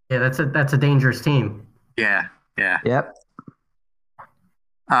 Yeah, that's a dangerous team. Yeah. Yep.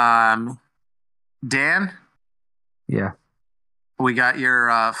 Dan? Yeah. We got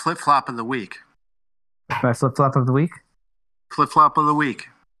your flip-flop of the week. My flip-flop of the week? Flip-flop of the week.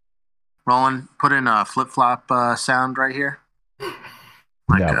 Roland, put in a flip-flop sound right here.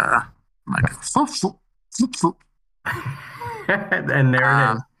 Like a flip-flop. And there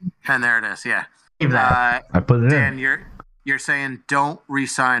it is. And there it is, yeah. I put it Dan, in. you're saying don't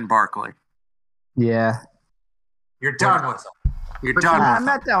re-sign Barkley. Yeah. You're done with him. You're done with him. I'm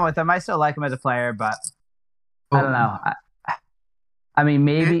not done with him. I still like him as a player, but I don't know. I mean,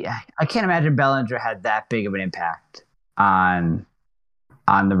 maybe I can't imagine Bellinger had that big of an impact on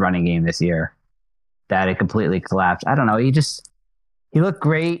the running game this year that it completely collapsed. I don't know. He looked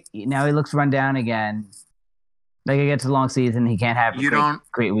great. Now he looks run down again. Like, it gets a long season. He can't have a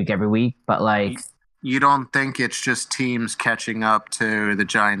great week every week, but like. You don't think it's just teams catching up to the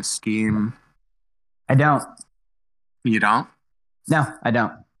Giants scheme? I don't. You don't? No, I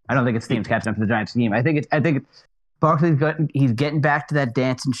don't. I don't think it's teams catching up to the Giants scheme. I think Barkley's he's getting back to that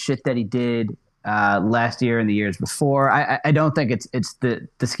dancing shit that he did last year and the years before. I don't think it's the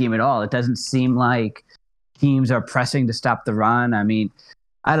scheme at all. It doesn't seem like teams are pressing to stop the run. I mean,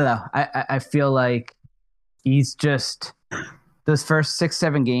 I don't know. I feel like he's just those first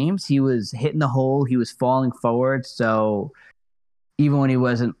 6-7 games, he was hitting the hole. He was falling forward. So even when he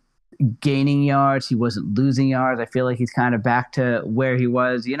wasn't gaining yards, he wasn't losing yards. I feel like he's kind of back to where he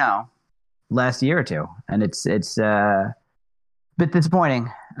was, last year or two. And it's a bit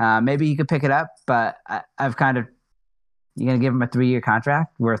disappointing. Maybe he could pick it up, but I've kind of, you're going to give him a 3-year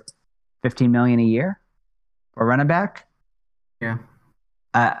contract worth $15 million a year for running back? Yeah.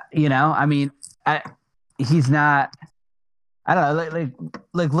 I mean, he's not. I don't know.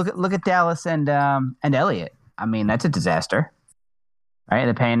 Like look at Dallas and Elliott. I mean, that's a disaster, right?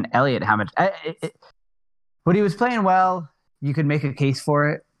 They're paying Elliott how much? But he was playing well. you could make a case for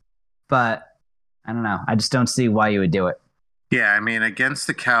it, but I don't know. I just don't see why you would do it. Yeah, I mean, against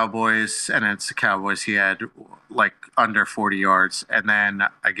the Cowboys, and it's the Cowboys, he had like under 40 yards. And then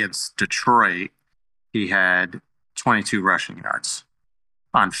against Detroit, he had 22 rushing yards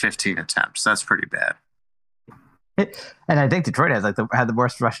on 15 attempts. That's pretty bad. And I think Detroit had the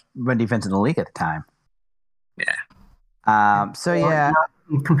worst run defense in the league at the time. Yeah. So yeah,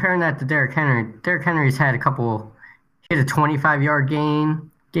 comparing that to Derrick Henry, Derrick Henry's had he had a 25-yard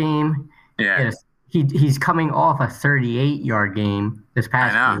game. Yeah. He's coming off a 38-yard game this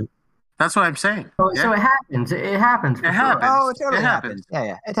past week. That's what I'm saying. So it happens. It happens. It happens. Oh, it totally happens.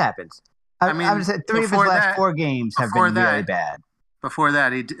 Yeah, it happens. I mean, I'm just saying 3 of his last 4 games have been really bad. Before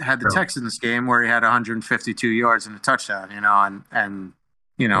that, he had the Texans game where he had 152 yards and a touchdown, and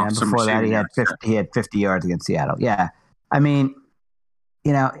some before that he had 50 yards against Seattle. Yeah. I mean,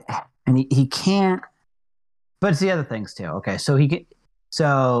 and he can't, but it's the other things too. Okay.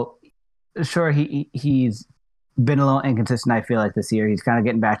 So sure, he's been a little inconsistent, I feel like, this year. He's kind of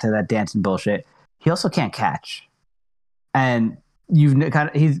getting back to that dancing bullshit. He also can't catch. And he's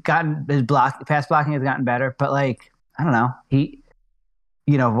gotten his pass blocking has gotten better, but like, I don't know.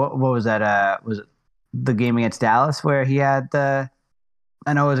 What was that? Was it the game against Dallas where he had I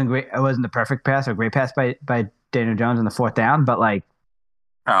know it wasn't great. It wasn't the perfect pass or great pass by Daniel Jones on the 4th down, but like,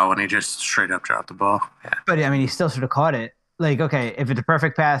 when he just straight up dropped the ball. Yeah. But I mean, he still should have caught it. Like, okay, if it's a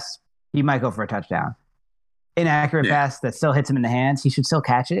perfect pass, he might go for a touchdown. Inaccurate pass that still hits him in the hands, he should still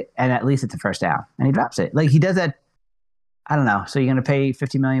catch it, and at least it's a first down. And he drops it. Like, he does that. I don't know. So you're going to pay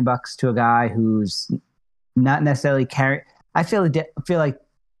 $50 million to a guy who's not necessarily carry. I feel like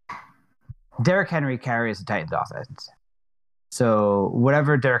Derrick Henry carries the Titans offense. So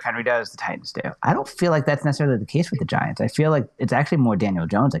whatever Derrick Henry does, the Titans do. I don't feel like that's necessarily the case with the Giants. I feel like it's actually more Daniel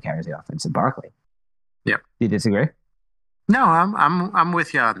Jones that carries the offense than Barkley. Yep. Do you disagree? No, I'm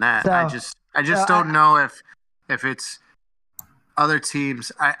with you on that. So, I just don't know if it's other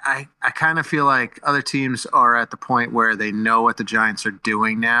teams. I kind of feel like other teams are at the point where they know what the Giants are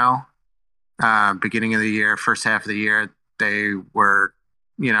doing now. Beginning of the year, first half of the year, they were,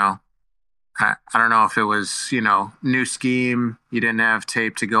 I don't know if it was, new scheme. You didn't have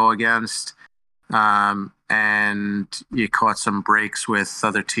tape to go against. And you caught some breaks with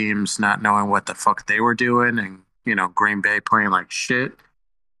other teams not knowing what the fuck they were doing, and Green Bay playing like shit.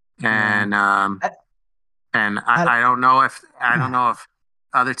 And I don't know if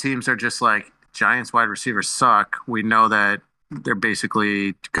other teams are just like, Giants wide receivers suck. We know that they're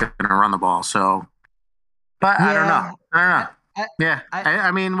basically going to run the ball. So, but I don't know.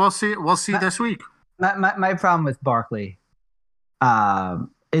 I mean, we'll see. We'll see this week. My problem with Barkley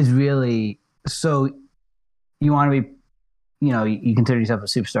is really, so you want to be, you consider yourself a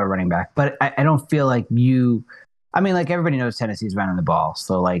superstar running back, but I don't feel like like everybody knows Tennessee's running the ball.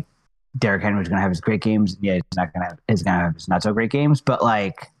 So like Derrick Henry's going to have his great games. Yeah, he's going to have his not so great games, but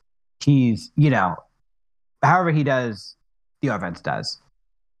like he's, however he does, the offense does.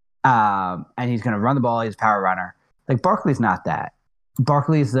 And he's going to run the ball. He's a power runner. Like Barkley's not that.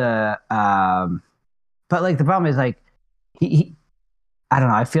 Barkley's but like the problem is like he I don't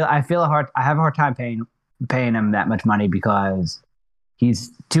know. I have a hard time paying him that much money because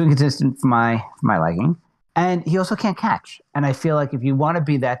he's too inconsistent for my liking, and he also can't catch. And I feel like if you want to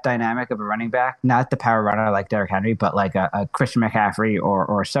be that dynamic of a running back, not the power runner like Derrick Henry, but like a Christian McCaffrey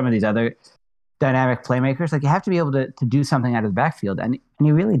or some of these other dynamic playmakers, like you have to be able to do something out of the backfield, and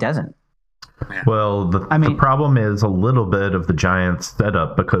he really doesn't. Well, the problem is a little bit of the Giants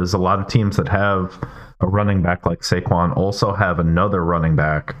setup, because a lot of teams that have a running back like Saquon also have another running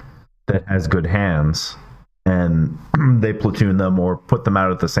back that has good hands, and they platoon them or put them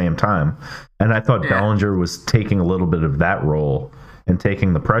out at the same time. And I thought Bellinger was taking a little bit of that role and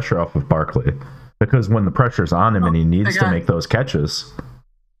taking the pressure off of Barkley, because when the pressure's on him and he needs to make those catches.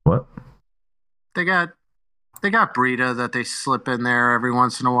 What? They got Breida that they slip in there every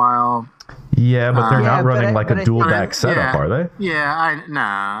once in a while. Yeah, but they're not running like a dual back setup, are they? Yeah,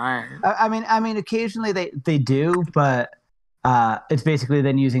 I mean, occasionally they do, but it's basically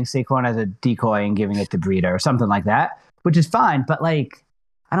then using Saquon as a decoy and giving it to Breida or something like that, which is fine. But like,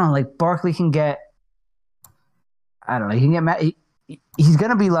 I don't know, like Barkley can get, I don't know, he can get mad. He's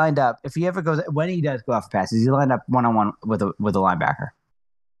gonna be lined up if he ever goes, when he does go off passes, he's lined up 1-on-1 with a linebacker,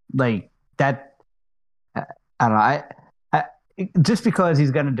 like that. I don't know. I just because he's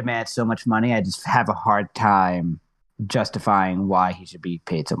going to demand so much money, I just have a hard time justifying why he should be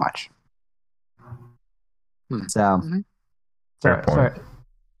paid so much. So, sorry.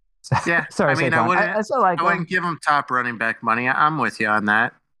 Yeah, sorry. I mean, I wouldn't give him top running back money. I'm with you on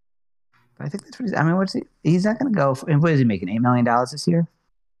that. I think that's what he's. I mean, what's he? He's not going to go. What is he making? $8 million this year?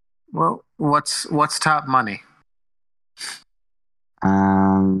 Well, what's top money? I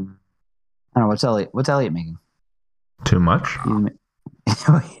don't know. What's Elliott making? Too much? He's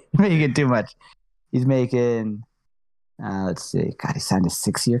making too much. He's making. Let's see. God, he signed a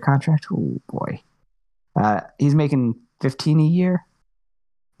 6-year contract. Oh boy. He's making 15 a year.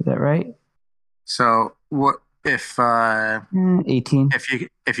 Is that right? So what if 18?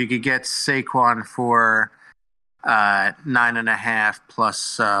 if you could get Saquon for 9.5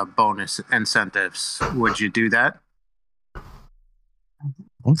 plus bonus incentives, would you do that?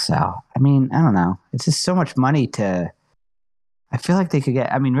 I think so. I mean, I don't know. It's just so much money to. I feel like they could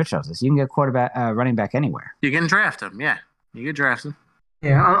get. I mean, Rich knows this. You can get quarterback, running back anywhere. You can draft him. Yeah, you can draft him.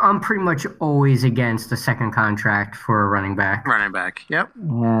 Yeah, I'm pretty much always against a second contract for a running back. Running back. Yep.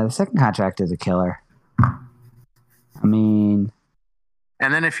 Yeah, the second contract is a killer. I mean,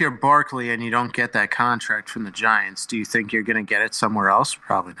 and then if you're Barkley and you don't get that contract from the Giants, do you think you're going to get it somewhere else?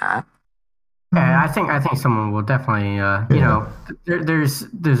 Probably not. Yeah, I think someone will definitely. You know, there's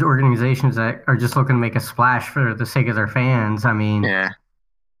organizations that are just looking to make a splash for the sake of their fans. I mean, yeah.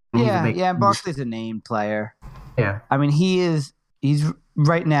 Barkley's a named player. Yeah. I mean, he's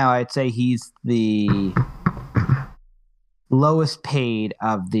right now. I'd say he's the lowest paid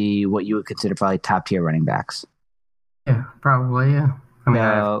of the what you would consider probably top tier running backs. Yeah, probably. Yeah. I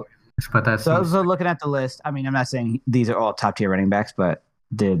mean, but that's so looking at the list. I mean, I'm not saying these are all top tier running backs, but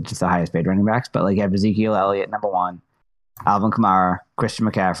they're just the highest paid running backs. But like you have Ezekiel Elliott, number 1, Alvin Kamara, Christian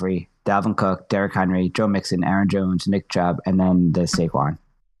McCaffrey, Dalvin Cook, Derrick Henry, Joe Mixon, Aaron Jones, Nick Chubb, and then the Saquon.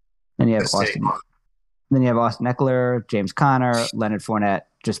 Then you have Austin. Then you have Austin Eckler, James Conner, Leonard Fournette,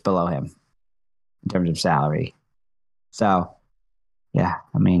 just below him in terms of salary. So, yeah,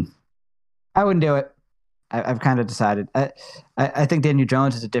 I mean, I wouldn't do it. I've kind of decided. I think Daniel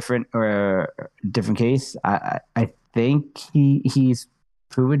Jones is a different case. I think he's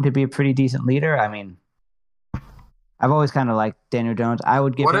proven to be a pretty decent leader. I mean, I've always kind of liked Daniel Jones. I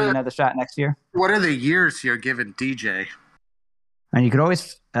would give him another shot next year. What are the years you're giving DJ? And you could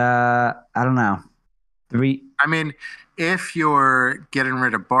always, I don't know, 3. I mean, if you're getting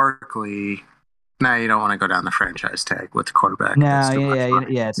rid of Barkley, now you don't want to go down the franchise tag with the quarterback. No,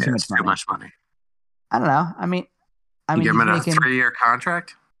 it's too much money. Too much money. I don't know. I mean, you give him a 3-year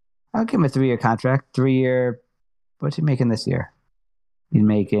contract? I'll give him a 3-year contract. 3-year. What's he making this year? He's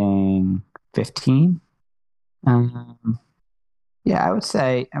making 15. Yeah, I would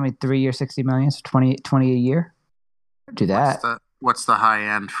say. I mean, 3-year, $60 million, so 20 a year. Do that. What's the high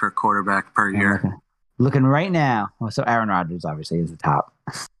end for quarterback per year? Looking right now. Well, so Aaron Rodgers obviously is the top.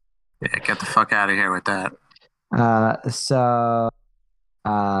 Yeah, get the fuck out of here with that.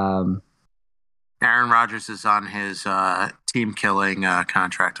 Aaron Rodgers is on his team-killing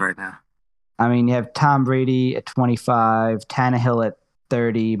contract right now. I mean, you have Tom Brady at 25, Tannehill at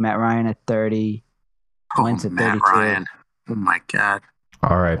 30, Matt Ryan at 30, Wentz at 32. Ryan. Oh, my God.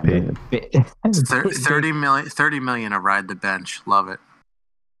 R.I.P. 30 million to ride the bench. Love it.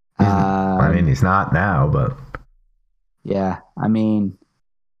 I mean, he's not now, but... Yeah, I mean,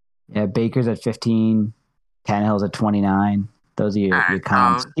 Baker's at 15, Tannehill's at 29. Those are your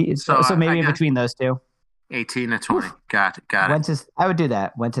comps. So maybe in between those two. 18 to 20. Got it. I would do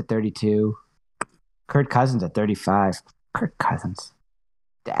that. Wentz at 32. Kirk Cousins at 35. Kirk Cousins.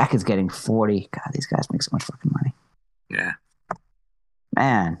 Dak is getting 40. God, these guys make so much fucking money. Yeah.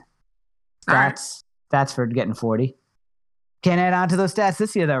 Man. Stats for getting 40. Can't add on to those stats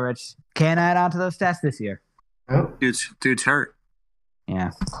this year, though, Rich. Can't add on to those stats this year. Oh. Dude's hurt. Yeah,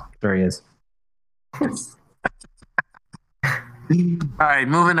 sure he is. All right,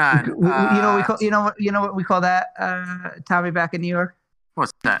 moving on. You know what we call that, Tommy, back in New York?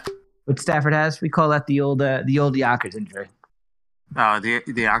 What's that? What Stafford has? We call that the old Yonkers injury. Oh, the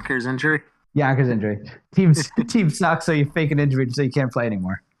Yonkers injury? Yonkers injury. Team sucks, so you fake an injury so you can't play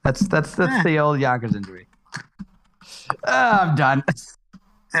anymore. That's the old Yonkers injury. I'm done.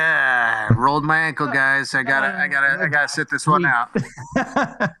 Rolled my ankle, guys. I gotta sit this one out. It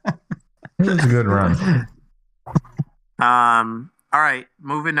was a good run. All right,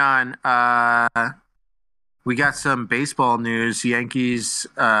 moving on. We got some baseball news. Yankees,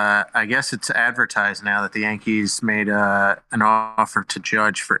 I guess it's advertised now that the Yankees made an offer to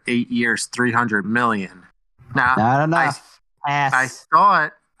Judge for 8 years, $300 million. Now, not enough. I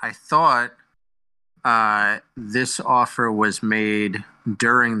thought this offer was made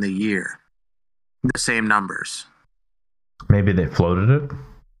during the year. The same numbers. Maybe they floated it?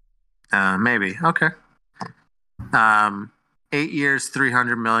 Maybe. Okay. 8 years,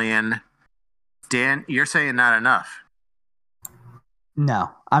 $300 million. Dan, you're saying not enough. No,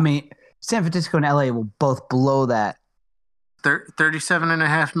 I mean, San Francisco and LA will both blow that.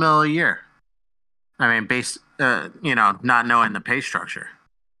 $37.5 million a year. I mean, based, not knowing the pay structure.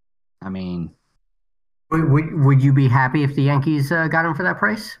 I mean, would you be happy if the Yankees got him for that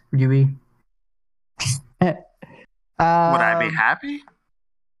price? Would you be? Would I be happy?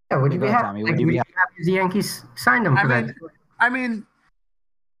 Yeah, would you be happy? Would you be happy if the Yankees signed him for that? I mean,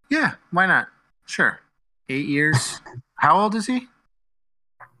 yeah, why not? Sure. 8 years. How old is he?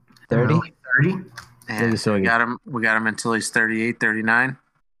 30. 30. Yeah, so we got him until he's 38, 39.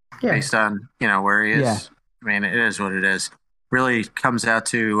 Yeah. Based on, where he is. Yeah. I mean, it is what it is. Really comes out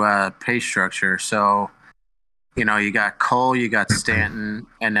to pay structure. So, you got Cole, you got Stanton,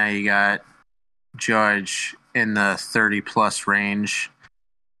 and now you got Judge in the 30-plus range.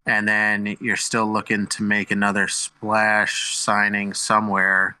 And then you're still looking to make another splash signing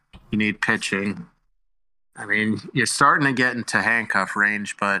somewhere. You need pitching. I mean, you're starting to get into handcuff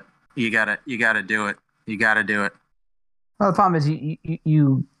range, but you gotta do it. You gotta do it. Well, the problem is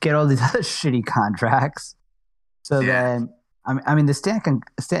you get all these other shitty contracts. So then, I mean, the Stanton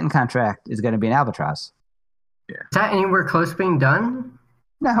contract is going to be an albatross. Yeah. Is that anywhere close to being done?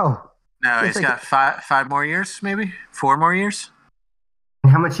 No. No, he's got five more years, maybe 4 more years.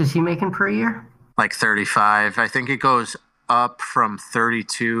 And how much is he making per year? Like 35. I think it goes up from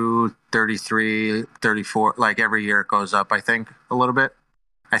 32, 33, 34. Like every year it goes up, I think, a little bit.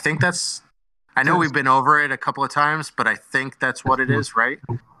 I think that's... I know we've been over it a couple of times, but I think that's what it is, right?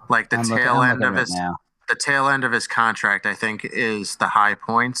 Like the tail end of the tail end of his contract, I think, is the high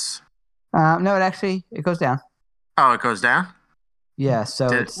points. No, it goes down. Oh, it goes down? Yeah, so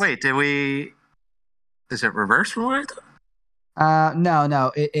did we... Is it reversed from what I thought?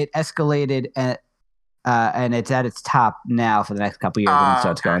 No, it escalated and it's at its top now for the next couple of years, and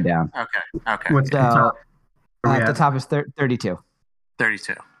so it's going down. Okay. What's the top? The top is 32.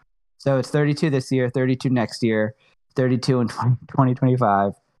 32. So it's 32 this year, 32 next year, 32 in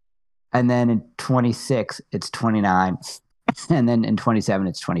 2025, and then in 26 it's 29, and then in 27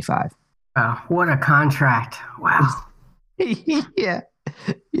 it's 25. Wow, what a contract! Wow. yeah.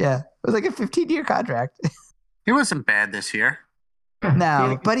 It was like a 15-year contract. He wasn't bad this year.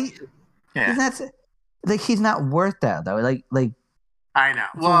 No, but he's not worth that though. Like I know.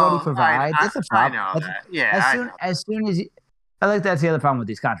 Well, what he provides, that's a problem. I know that. Yeah. As soon as I like that's the other problem with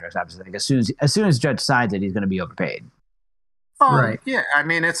these contracts. Obviously, like as soon as Judge signs it, he's going to be overpaid. Oh, right. Yeah. I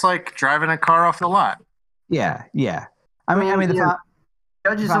mean, it's like driving a car off the lot. Yeah. I mean, the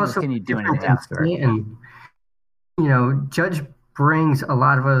Judge is also can you do anything after? And Judge brings a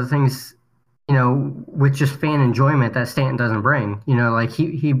lot of other things. With just fan enjoyment that Stanton doesn't bring. Like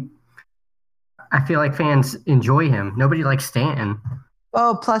he I feel like fans enjoy him. Nobody likes Stanton.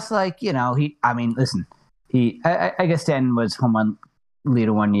 Oh, plus I guess Stanton was home run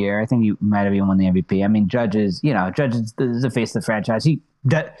leader 1 year. I think he might have even won the MVP. I mean, Judge is the face of the franchise. He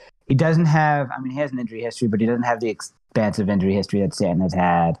doesn't have, he has an injury history, but he doesn't have the expansive injury history that Stanton has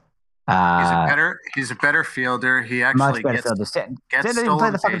had. He's a better fielder. He actually gets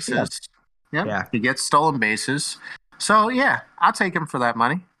stolen bases. Yeah, he gets stolen bases. So, yeah, I'll take him for that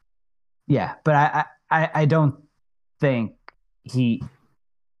money. Yeah, but I don't think San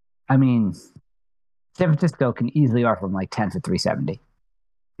Francisco can easily offer him like 10 for $370.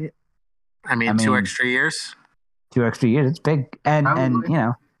 Yeah. I mean, 2 extra years. 2 extra years, it's big. And I don't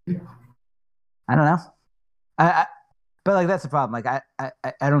know. But like that's the problem. Like I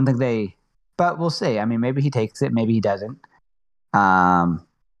don't think they. But we'll see. I mean, maybe he takes it, maybe he doesn't.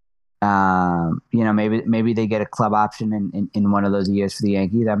 Maybe they get a club option in one of those years for the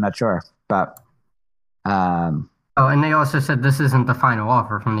Yankees. I'm not sure, but. And they also said this isn't the final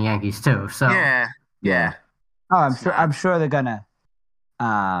offer from the Yankees too. So yeah. Oh, I'm sure they're gonna.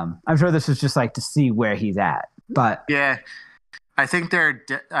 I'm sure this is just like to see where he's at, but yeah, I think they're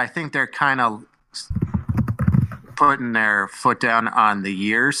kind of putting their foot down on the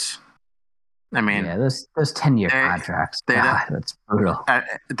years. I mean, yeah, those 10-year contracts. That's brutal.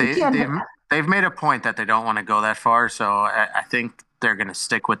 They've made a point that they don't want to go that far, so I think they're going to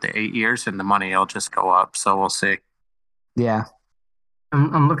stick with the 8 years, and the money will just go up. So we'll see. Yeah,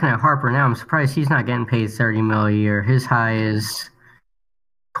 I'm looking at Harper now. I'm surprised he's not getting paid $30 million a year. His high is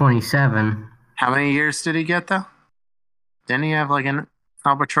 27. How many years did he get though? Didn't he have like an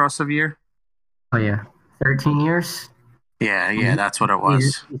albatross of year? Oh yeah, 13 years. Yeah, that's what it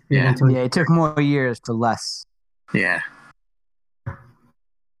was. Yeah, it took more years for less. Yeah.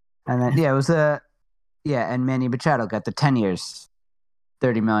 And then it was and Manny Machado got the 10 years,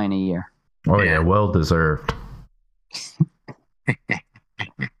 $30 million a year. Oh yeah, well deserved.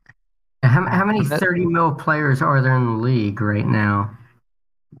 How many 30 mil players are there in the league right now?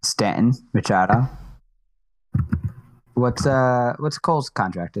 Stanton, Machado. What's Cole's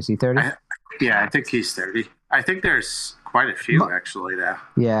contract? Is he 30? I think he's 30. I think there's quite a few actually now.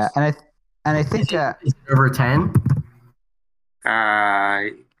 Yeah, and I think is it over 10?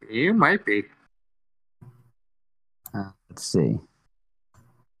 You might be. Let's see.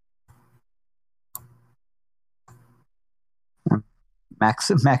 Max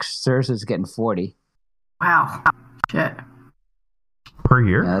Scherzer is getting 40. Wow. Shit. Per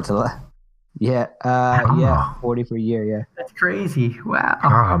year? Yeah, that's a lot. Yeah, 40 per year, yeah. That's crazy. Wow.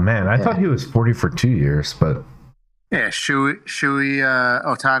 Oh, man. I thought he was 40 for 2 years, but... Yeah, Shui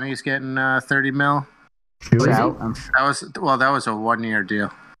Otani's getting 30 mil. Trout, that was a 1 year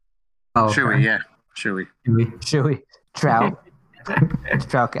deal. Oh, okay. Shui. Trout.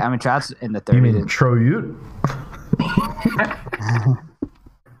 Trout. I mean, Trout's in the 30s. You mean Trout?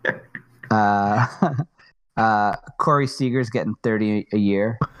 Corey Seager's getting 30 a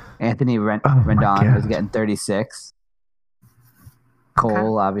year. Anthony Rendon is getting 36.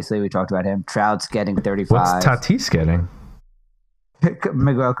 Cole, obviously, we talked about him. Trout's getting 35. What's Tatis getting?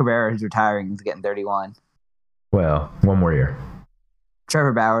 Miguel Cabrera, who's retiring, is getting 31. Well, 1 more year.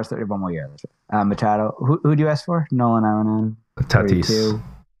 Trevor Bauer's 31 more year. Machado. Who do you ask for? Nolan Arenado. Tatis. 32.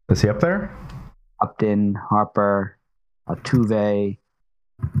 Is he up there? Upton, Harper, Altuve,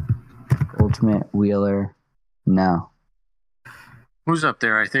 Ultimate, Wheeler. No. Who's up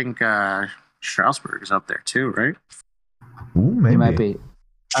there? I think Strasburg is up there too, right? Ooh, maybe. He might be.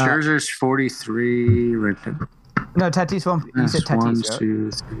 Scherzer's 43. No, Tatis won't. You said Tatis, 1, right?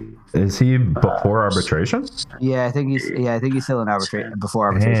 2, 3. Is he before arbitration? Yeah, I think he's still in arbitration before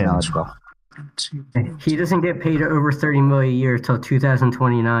arbitration eligible. He doesn't get paid over $30 million a year till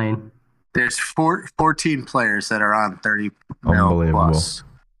 2029. There's 14 players that are on 30 mil plus.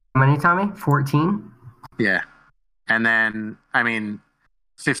 How many, Tommy? 14? Yeah. And then,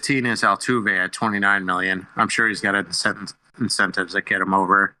 15 is Altuve at 29 million. I'm sure he's got incentives that get him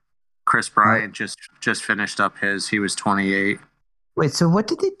over. Chris Bryant just finished up his. He was 28. Wait, so what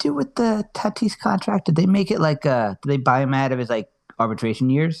did they do with the Tatis contract? Did they make it like did they buy him out of his arbitration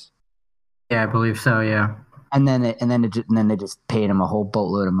years? Yeah, I believe so. Yeah. And then they just paid him a whole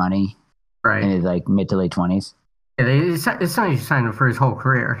boatload of money. Right. In his mid to late 20s. Yeah, it's not he signed him for his whole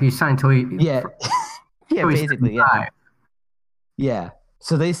career. He signed till he. Yeah. Yeah, basically. Yeah. 35. Yeah.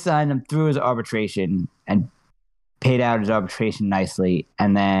 So they signed him through his arbitration and paid out his arbitration nicely,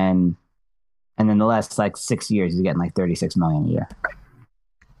 and then the last 6 years he's getting 36 million a year. Right.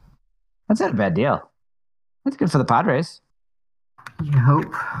 That's not a bad deal. That's good for the Padres. You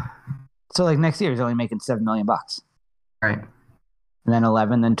hope. So next year he's only making $7 million. Right. And then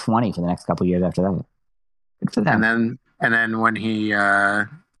 11, then 20 for the next couple of years after that. Good for them. And then when he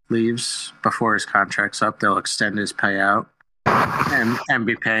leaves before his contract's up, they'll extend his payout and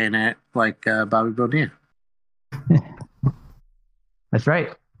be paying it like Bobby Bonilla. That's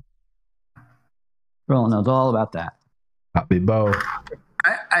right. Roland knows all about that. Bobby Bo.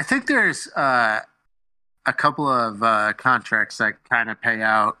 I think there's a couple of contracts that kind of pay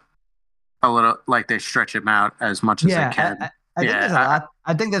out a little, they stretch him out as much as they can. I think there's a lot.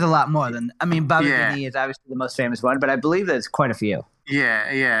 I think there's a lot more than. Bobby Bonilla is obviously the most famous one, but I believe there's quite a few.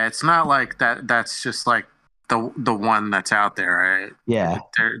 Yeah. It's not like that. That's just the one that's out there, right? Yeah.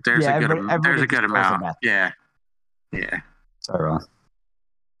 There's a good amount. Yeah. Sorry,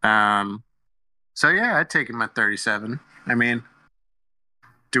 Ron. So yeah, I'd take him at 37.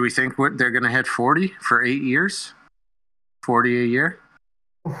 Do we think they're going to hit 40 for 8 years? 40 a year?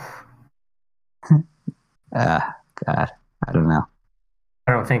 God. I don't know.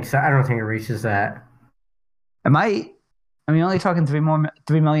 I don't think so. I don't think it reaches that. Only talking 3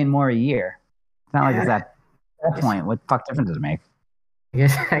 million more a year. It's not like it's at that point. What the fuck difference does it make?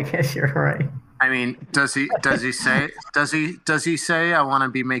 I guess you're right. Does he say I want to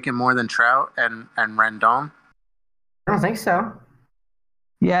be making more than Trout and Rendon? I don't think so.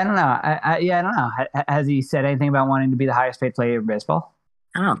 Yeah, I don't know. I don't know. Has he said anything about wanting to be the highest paid player in baseball?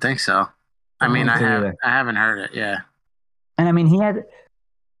 I don't think so. I haven't heard it. Yeah. And he had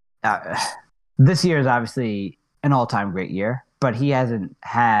this year is obviously an all-time great year, but he hasn't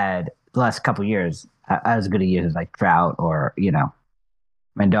had the last couple of years as good a year as Trout or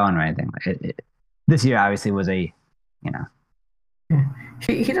Rendon or anything. This year obviously was a.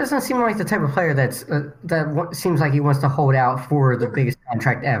 He doesn't seem like the type of player that seems like he wants to hold out for the biggest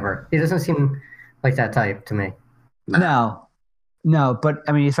contract ever. He doesn't seem like that type to me. No, but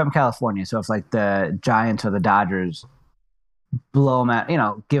he's from California, so if the Giants or the Dodgers blow him out,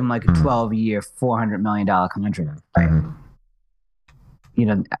 give him a 12-year, $400 million contract,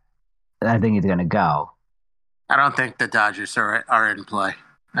 I think he's going to go. I don't think the Dodgers are in play.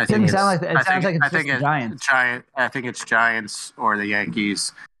 I think it sounds like it's the Giants. I think it's Giants or the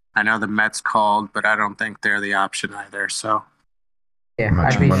Yankees. I know the Mets called, but I don't think they're the option either. So, yeah, how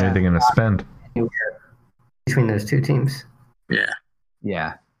much money are they going to spend between those two teams? Yeah.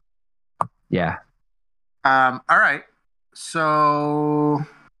 All right. So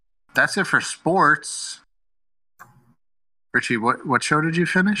that's it for sports. Richie, what show did you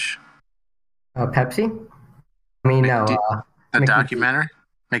finish? Pepsi. I mean, the documentary,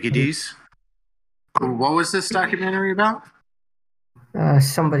 Mickey D's. What was this documentary about?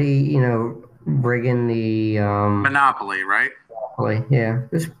 Somebody, rigging the Monopoly, right? Monopoly, yeah.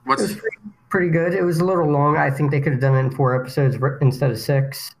 It was pretty good. It was a little long. I think they could have done it in 4 episodes instead of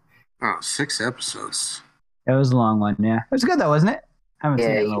 6. Oh, 6 episodes. It was a long one, yeah. It was good though, wasn't it? I haven't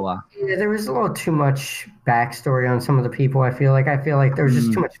seen it in a little while. Yeah, there was a little too much backstory on some of the people. I feel like there was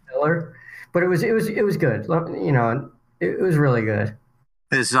just too much filler, but it was good. It was really good.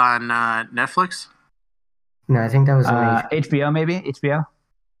 Is on Netflix? No, I think that was on HBO, maybe HBO.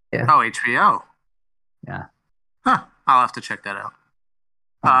 Yeah. Oh, HBO. Yeah. Huh. I'll have to check that out.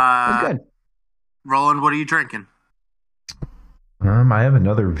 That's good. Roland, what are you drinking? I have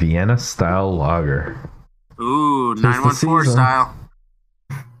another Vienna style lager. Ooh, 914 style.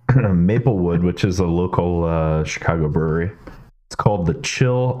 Maplewood, which is a local Chicago brewery. It's called the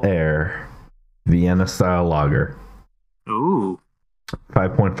Chill Air Vienna style lager. Ooh.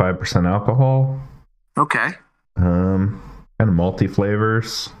 5.5% alcohol. Okay. Kind of malty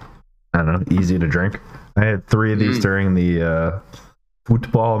flavors. I don't know, easy to drink. I had 3 of these during the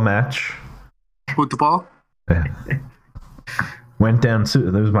football match. Football? Yeah. Went down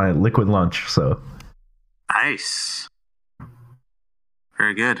soon. That was my liquid lunch, so. Nice.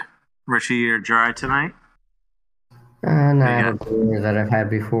 Very good. Richie, you're dry tonight? No, I have a beer that I've had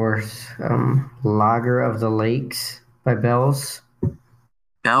before. Lager of the Lakes by Bell's.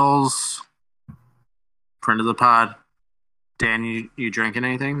 Bell's. Friend of the pod. Dan, you drinking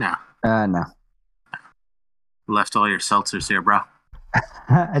anything? No. No. Left all your seltzers here, bro.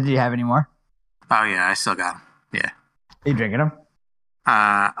 Do you have any more? Oh, yeah, I still got them. Yeah. Are you drinking them?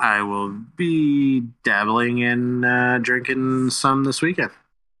 I will be dabbling in drinking some this weekend.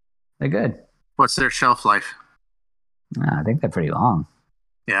 They're good. What's their shelf life? I think they're pretty long.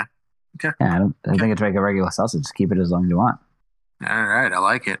 Yeah. Okay. Yeah, I think it's like a regular seltzer. Just keep it as long as you want. All right. I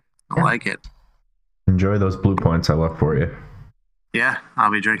like it. I like it. Enjoy those blue points I left for you. Yeah,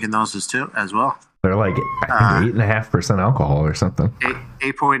 I'll be drinking those as well. They're like, I think 8.5% alcohol or something.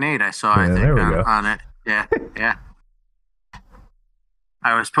 8.8 I saw, Yeah, I think, on it. Yeah, yeah.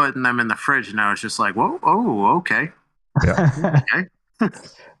 I was putting them in the fridge, and I was just like, whoa, oh, okay. Yeah.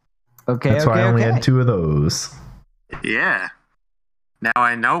 Okay. That's why I only had 2 of those. Yeah. Now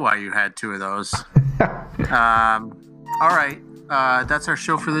I know why you had 2 of those. All right. That's our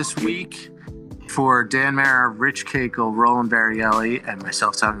show for this week. For Dan Mara, Rich Cakel, Roland Barrielli, and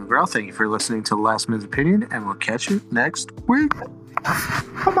myself, Tom McGraw, thank you for listening to Last Minute's Opinion, and we'll catch you next week.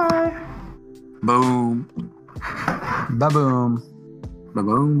 Bye-bye. Boom. Ba-boom.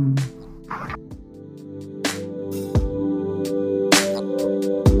 Ba-boom.